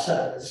Cross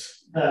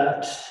says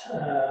that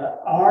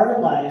our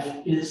life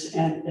is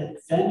an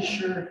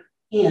adventure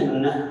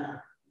in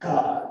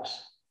God.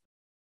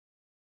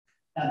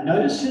 Now,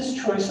 notice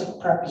his choice of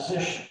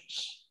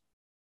prepositions.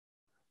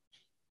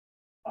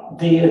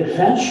 The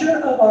adventure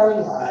of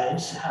our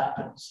lives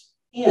happens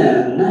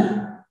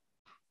in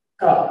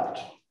God.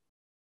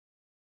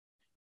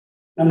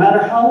 No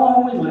matter how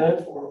long we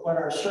live or what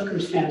our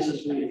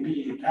circumstances may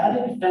be,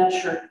 that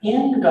adventure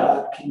in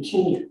God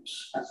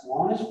continues as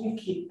long as we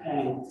keep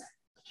paying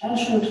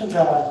attention to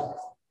God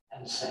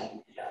and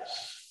saying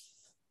yes.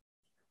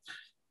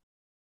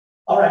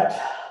 All right,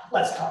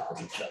 let's talk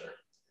with each other.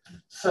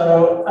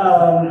 So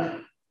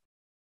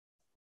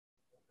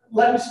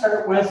let me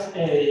start with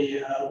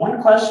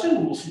one question,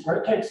 and we'll see where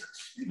it takes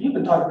us. You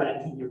can talk about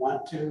anything you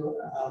want to.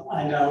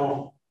 I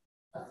know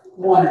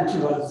one or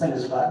two other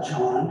things about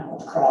John of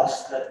the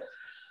Cross that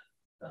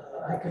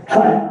I could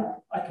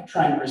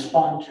try and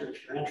respond to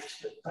if you're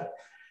interested. But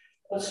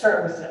let's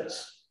start with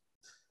this.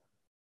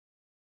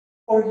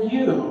 For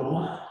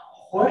you,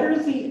 what are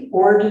the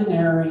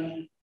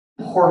ordinary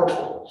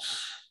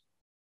portals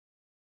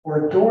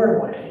or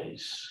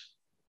doorways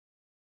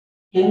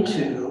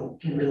into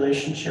a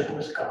relationship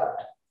with God?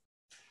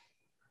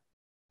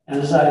 And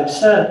as I've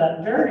said,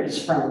 that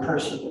varies from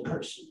person to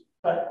person.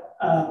 But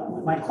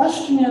my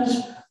question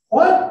is,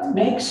 what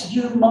makes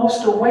you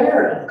most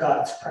aware of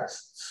God's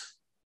presence?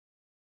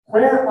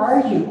 Where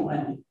are you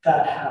when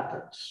that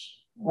happens?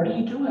 What are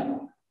you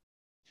doing?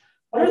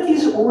 What are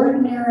these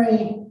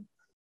ordinary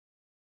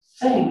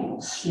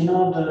things? You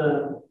know,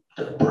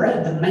 the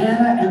bread, the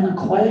manna and the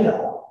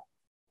quail,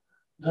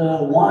 the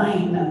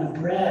wine and the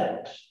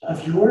bread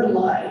of your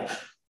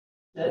life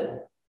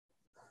that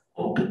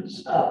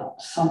opens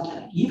up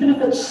something, even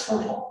if it's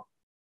subtle.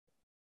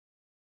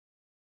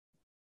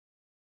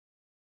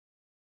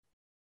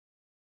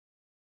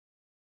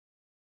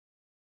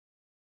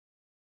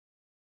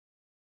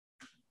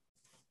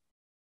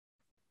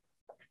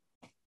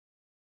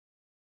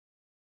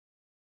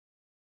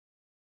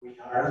 We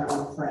are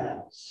good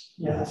friends.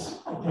 Yes.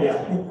 Yeah,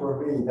 I think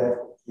for me that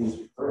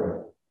is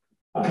prayer.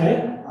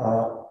 Okay.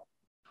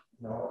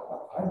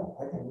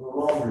 I can no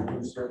longer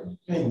do certain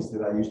things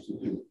that I used to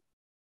do,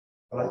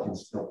 but I can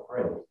still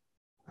pray.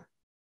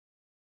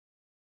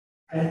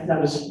 Okay. That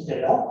was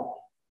Dale,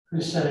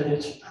 who said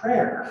it's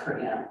prayer for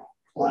him.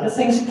 A lot of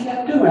things he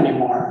can't do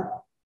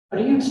anymore, but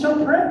he can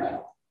still pray.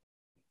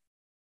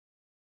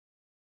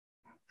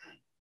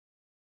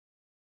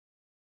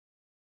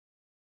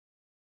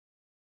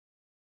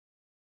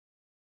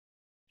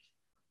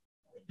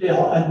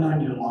 Dale, I've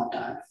known you a long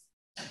time.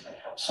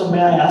 So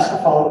may I ask a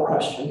follow-up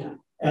question?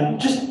 And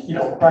just,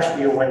 brush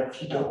me away if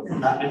you're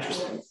not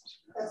interested.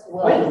 That's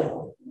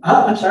Weldon.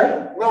 I'm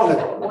sorry?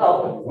 Weldon.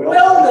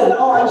 Weldon.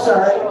 Oh, I'm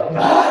sorry.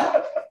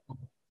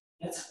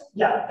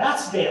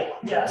 That's Dale.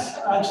 Yes,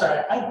 I'm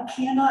sorry. I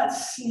cannot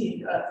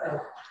see.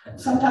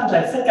 Sometimes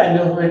I think I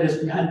know who it is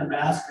behind the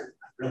mask, and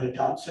I really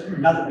don't. So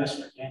another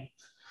mystery game.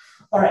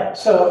 All right.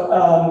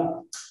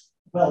 So,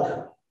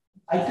 Weldon,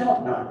 I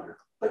don't know you,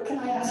 but can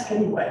I ask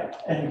anyway?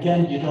 And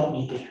again, you don't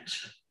need to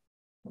answer.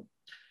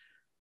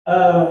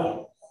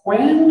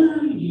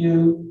 When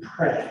you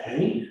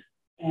pray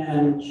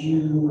and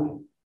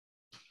you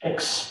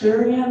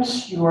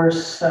experience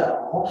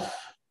yourself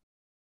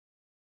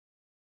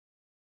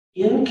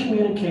in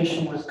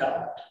communication with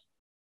God,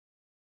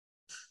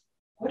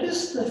 what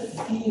is the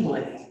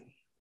feeling?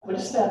 What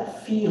is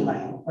that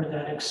feeling or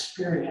that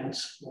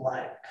experience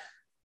like?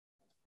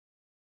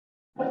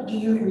 What do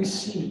you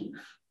receive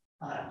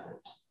out of it?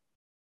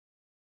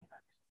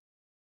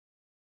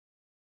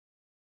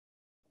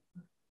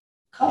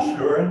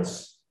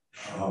 Assurance.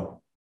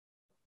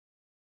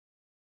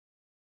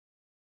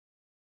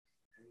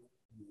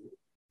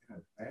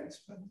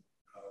 Advancement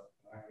of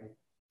my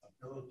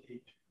ability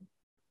to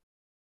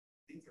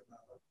think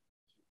about it,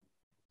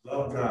 to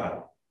love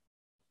God.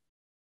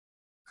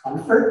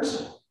 Comfort,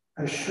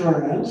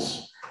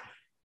 assurance,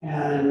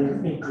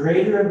 and a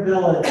greater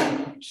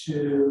ability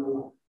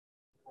to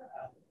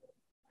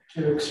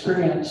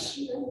experience,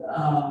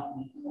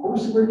 what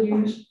was the word you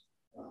used?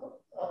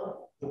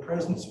 The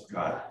presence of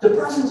God. The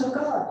presence of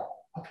God.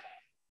 Okay.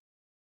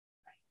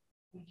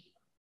 Thank you.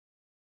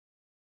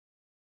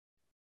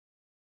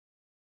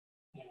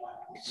 Anyone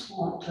else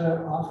want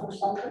to offer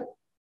something?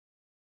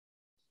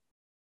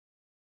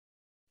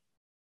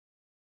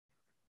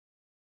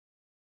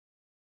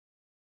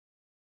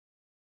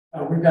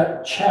 We've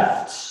got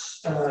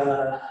chats.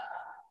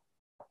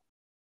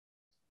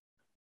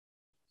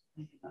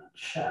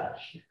 Chat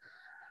here.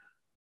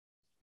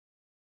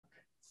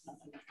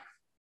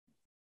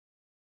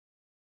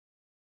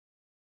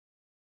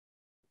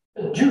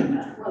 June.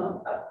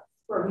 Well,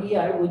 for me,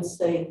 I would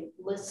say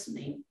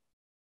listening.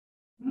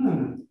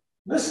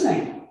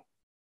 Listening.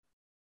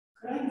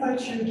 Could I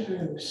invite you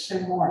to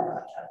say more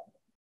about that?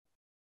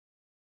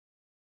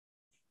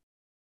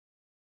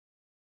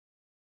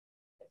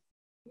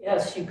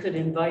 Yes, you could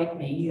invite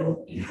me.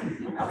 You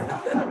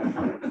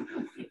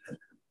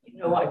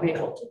know I'm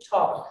able to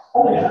talk.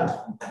 Oh,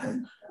 yeah.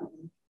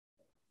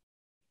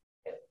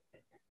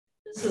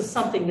 This is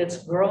something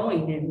that's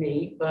growing in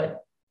me,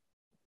 but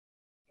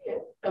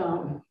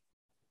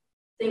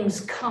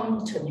things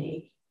come to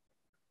me,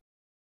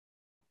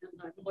 and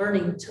I'm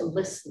learning to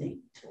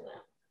listening to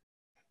them.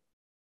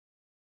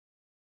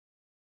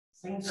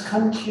 Things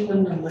come to you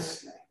in the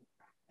listening.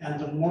 And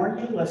the more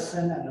you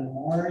listen and the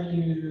more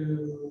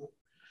you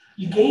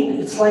gain,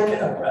 it's like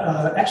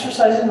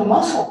exercising a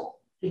muscle.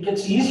 It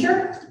gets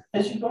easier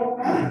as you go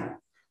along.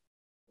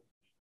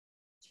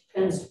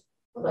 Depends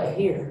what I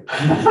hear.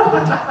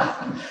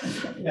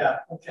 Yeah,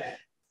 okay.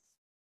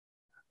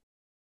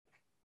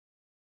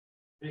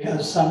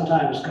 Because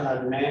sometimes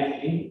God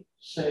may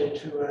say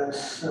to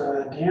us,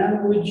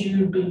 Dan, would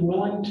you be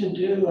willing to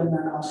do? And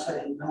then I'll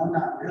say, no,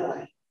 not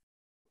really.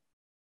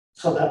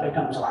 So that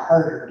becomes a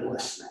harder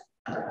listening,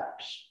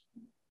 perhaps.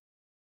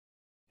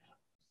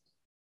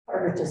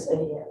 Harder to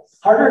say yes.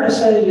 Harder to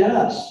say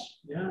yes,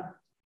 yeah.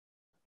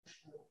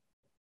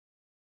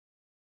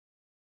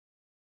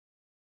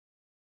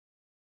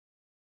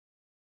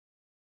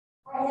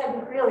 I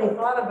hadn't really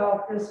thought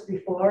about this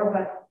before,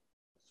 but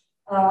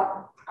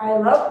I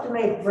love to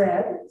make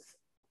bread.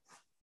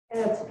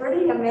 And it's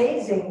pretty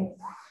amazing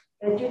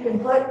that you can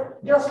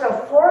put just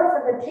 1/4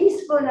 of a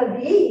teaspoon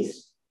of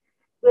yeast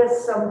with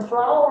some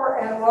flour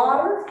and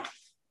water,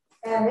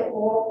 and it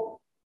will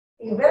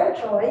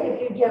eventually,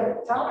 if you give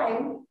it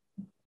time,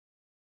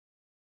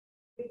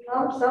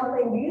 become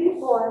something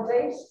beautiful and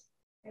tasty.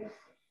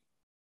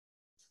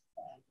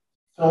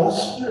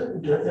 Phyllis,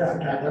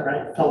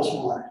 right, Phyllis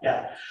Miller,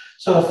 yeah.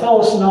 So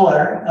Phyllis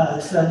Miller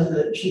says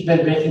that she'd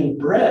been baking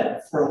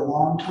bread for a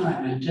long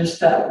time, and just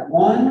that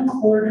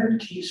 1/4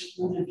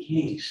 teaspoon of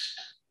yeast,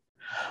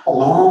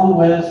 along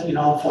with,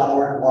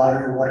 flour and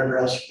water and whatever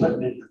else you're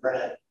putting in your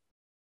bread,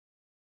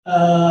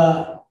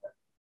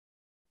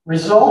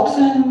 results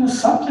in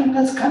something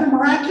that's kind of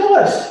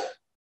miraculous.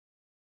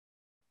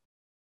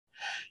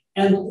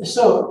 And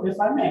so, if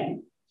I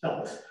may,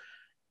 Phyllis,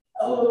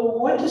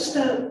 what does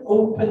that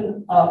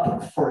open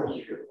up for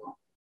you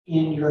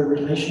in your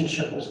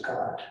relationship with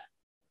God?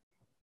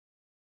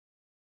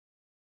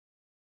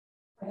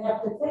 I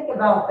have to think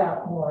about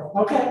that more.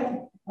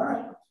 Okay, all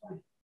right.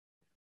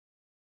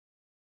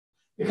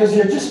 Because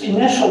you're just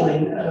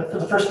initially, for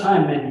the first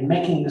time, maybe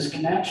making this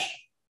connection.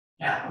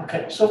 Yeah,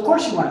 okay. So of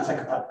course you want to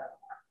think about that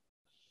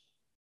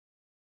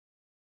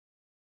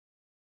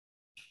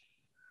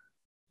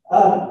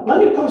more. Let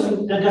me pose a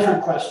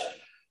different question.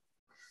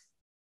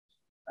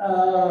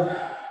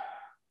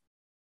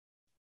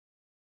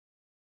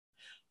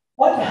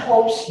 What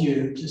helps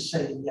you to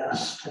say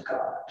yes to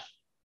God?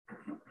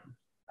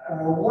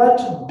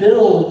 What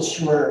builds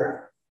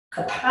your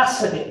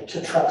capacity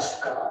to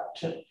trust God?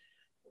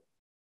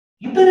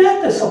 You've been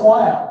at this a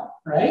while,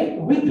 right?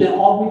 We've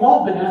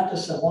all been at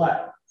this a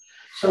while.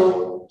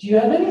 So do you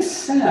have any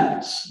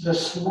sense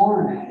this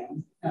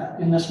morning,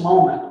 in this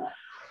moment,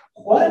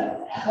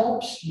 what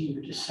helps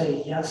you to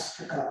say yes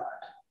to God?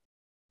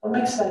 What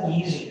makes that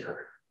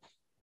easier?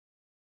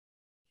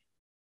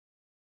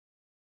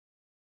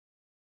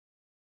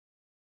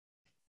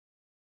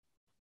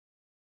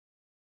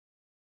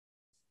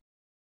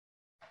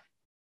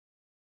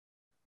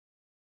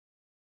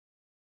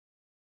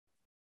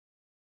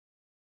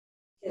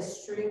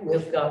 History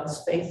with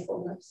God's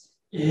faithfulness.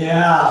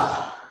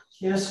 Yeah,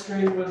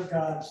 history with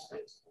God's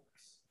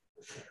faithfulness.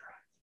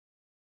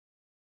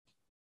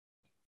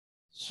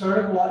 Sort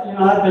of like,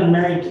 I've been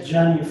married to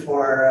Jenny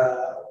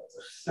for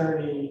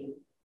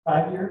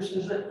 35 years,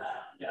 is it?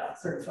 Yeah,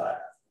 35.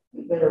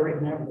 You better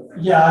remember.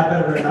 Yeah, I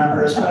better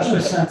remember,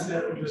 especially since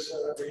it was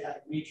we had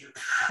a major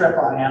trip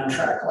on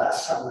Amtrak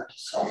last summer to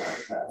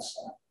celebrate that.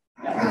 So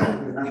yeah, I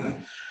better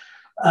remember.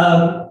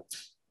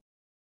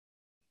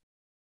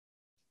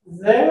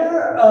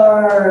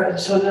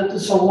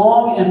 It's a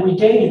long, and we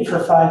dated for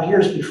 5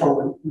 years before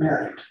we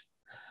married.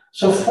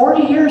 So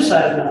 40 years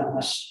I've known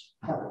this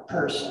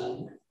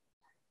person,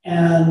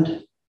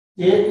 and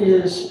it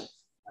is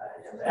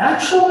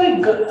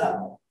actually good.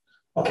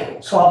 Okay,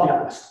 so I'll be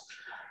honest.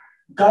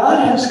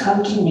 God has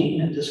come to me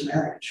in this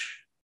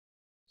marriage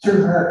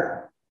through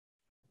her.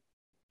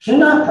 She's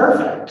not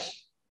perfect.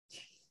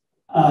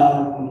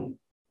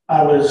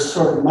 I was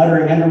sort of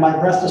muttering under my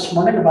breath this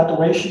morning about the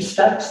way she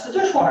stacks the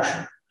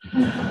dishwasher.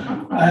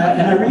 And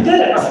I redid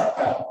it.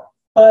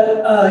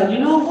 But you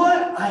know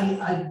what?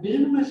 I've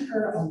been with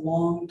her a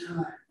long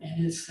time,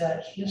 and it's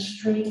that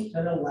history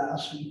that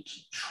allows me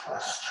to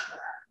trust her.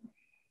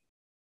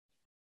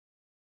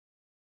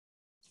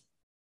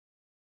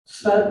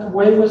 It's that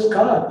way with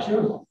God,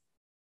 too.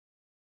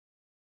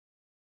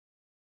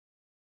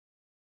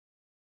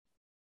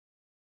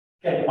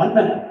 Okay, 1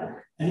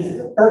 minute.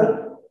 Anything?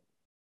 Urban.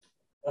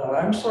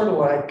 I'm sort of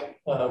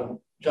like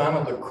John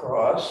of the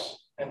Cross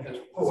and his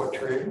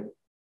poetry.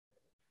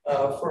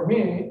 For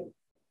me,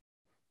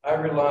 I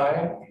rely,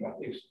 at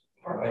least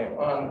partly,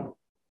 on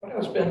what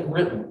has been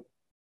written,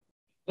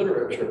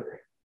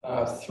 literature,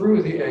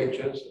 through the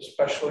ages,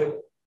 especially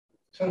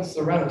since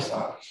the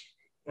Renaissance.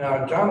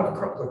 Now, John of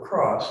the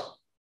Cross,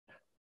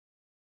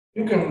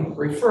 you can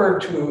refer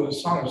to the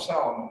Song of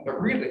Solomon, but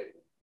really,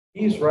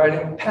 he's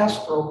writing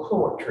pastoral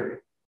poetry.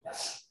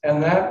 Yes.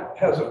 And that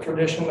has a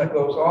tradition that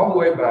goes all the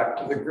way back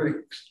to the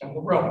Greeks and the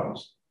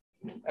Romans.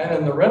 And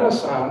in the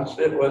Renaissance,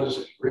 it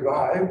was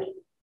revived,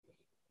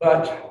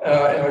 but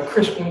in a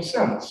Christian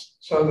sense,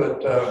 so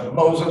that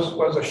Moses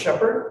was a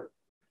shepherd,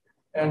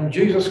 and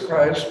Jesus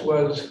Christ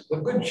was the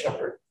Good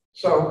Shepherd.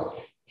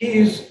 So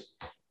he's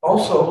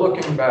also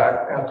looking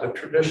back at the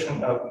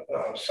tradition of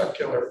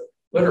secular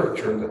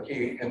literature that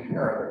he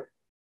inherited.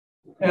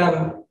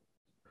 And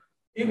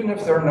even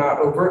if they're not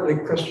overtly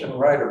Christian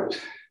writers,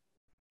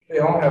 they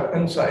all have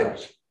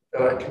insights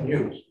that I can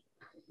use.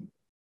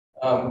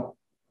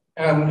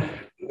 And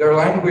their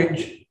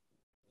language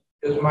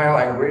is my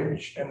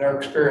language, and their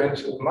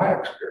experience is my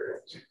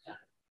experience.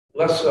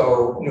 Less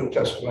so New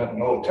Testament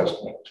and Old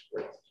Testament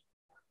experience.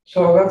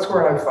 So that's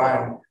where I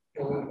find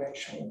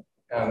illumination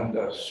and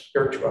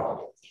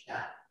spirituality.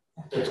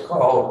 It's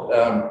called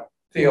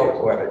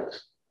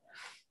theopoetics.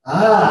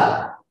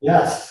 Ah,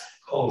 yes.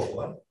 Called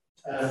what?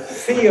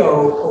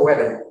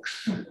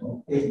 Theopoetics.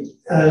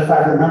 If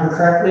I remember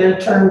correctly, a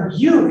term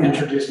you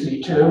introduced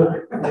me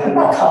to in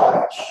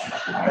college.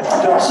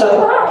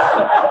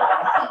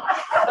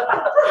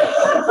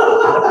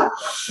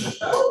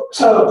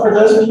 So for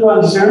those of you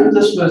on Zoom,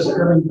 this was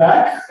Irving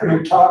Beck,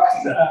 who talked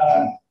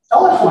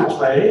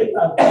eloquently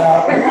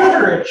about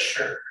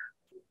literature,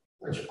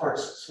 which of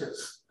course is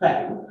his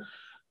thing,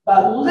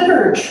 but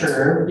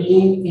literature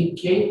being a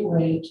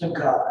gateway to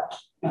God.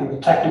 And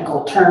the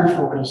technical term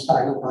for what he's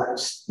talking about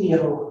is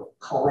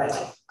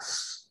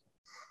theopoetics.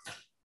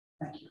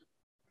 Thank you.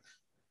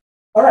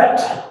 All right,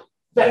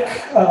 Vic,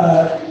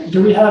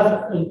 do we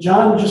have,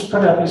 John just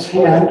put up his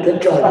hand.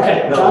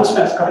 Okay, John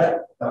Smith, go ahead.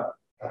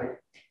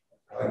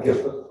 I guess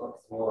that's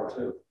more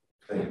too.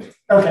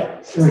 Okay.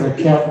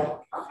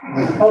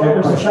 Oh,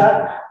 there's a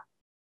chat.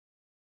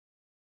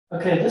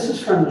 Okay, this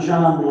is from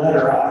John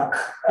Letterock.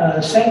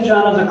 St.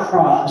 John of the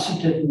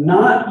Cross did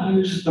not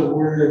use the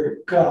word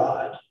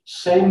God.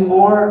 Say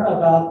more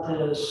about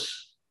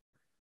this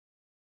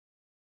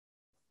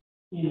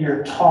in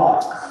your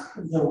talk.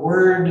 The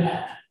word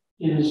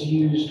is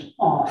used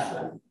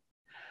often.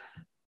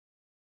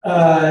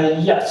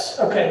 Yes,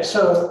 okay,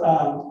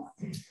 so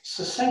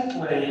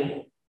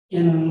succinctly,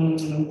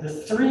 in the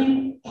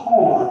 3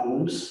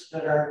 poems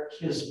that are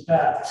his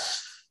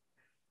best,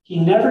 he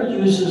never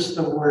uses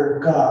the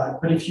word God,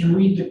 but if you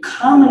read the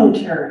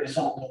commentaries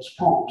on those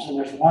poems, and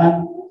there's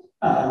one,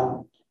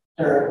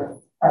 there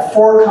are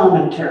 4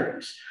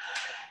 commentaries.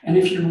 And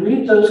if you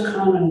read those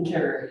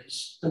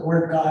commentaries, the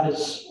word God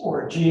is,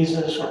 or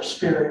Jesus, or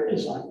Spirit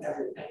is on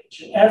every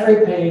page. And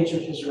every page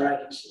of his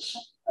writings is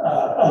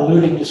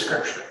alluding to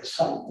Scripture in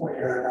some way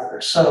or another.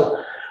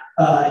 So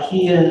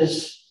he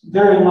is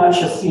very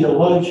much a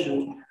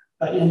theologian,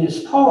 but in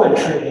his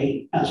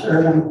poetry, as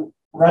Irving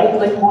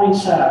rightly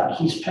points out,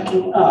 he's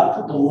picking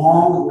up the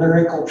long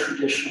lyrical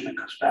tradition that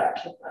goes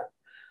back to the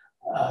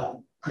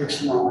Greeks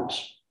and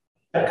Romans.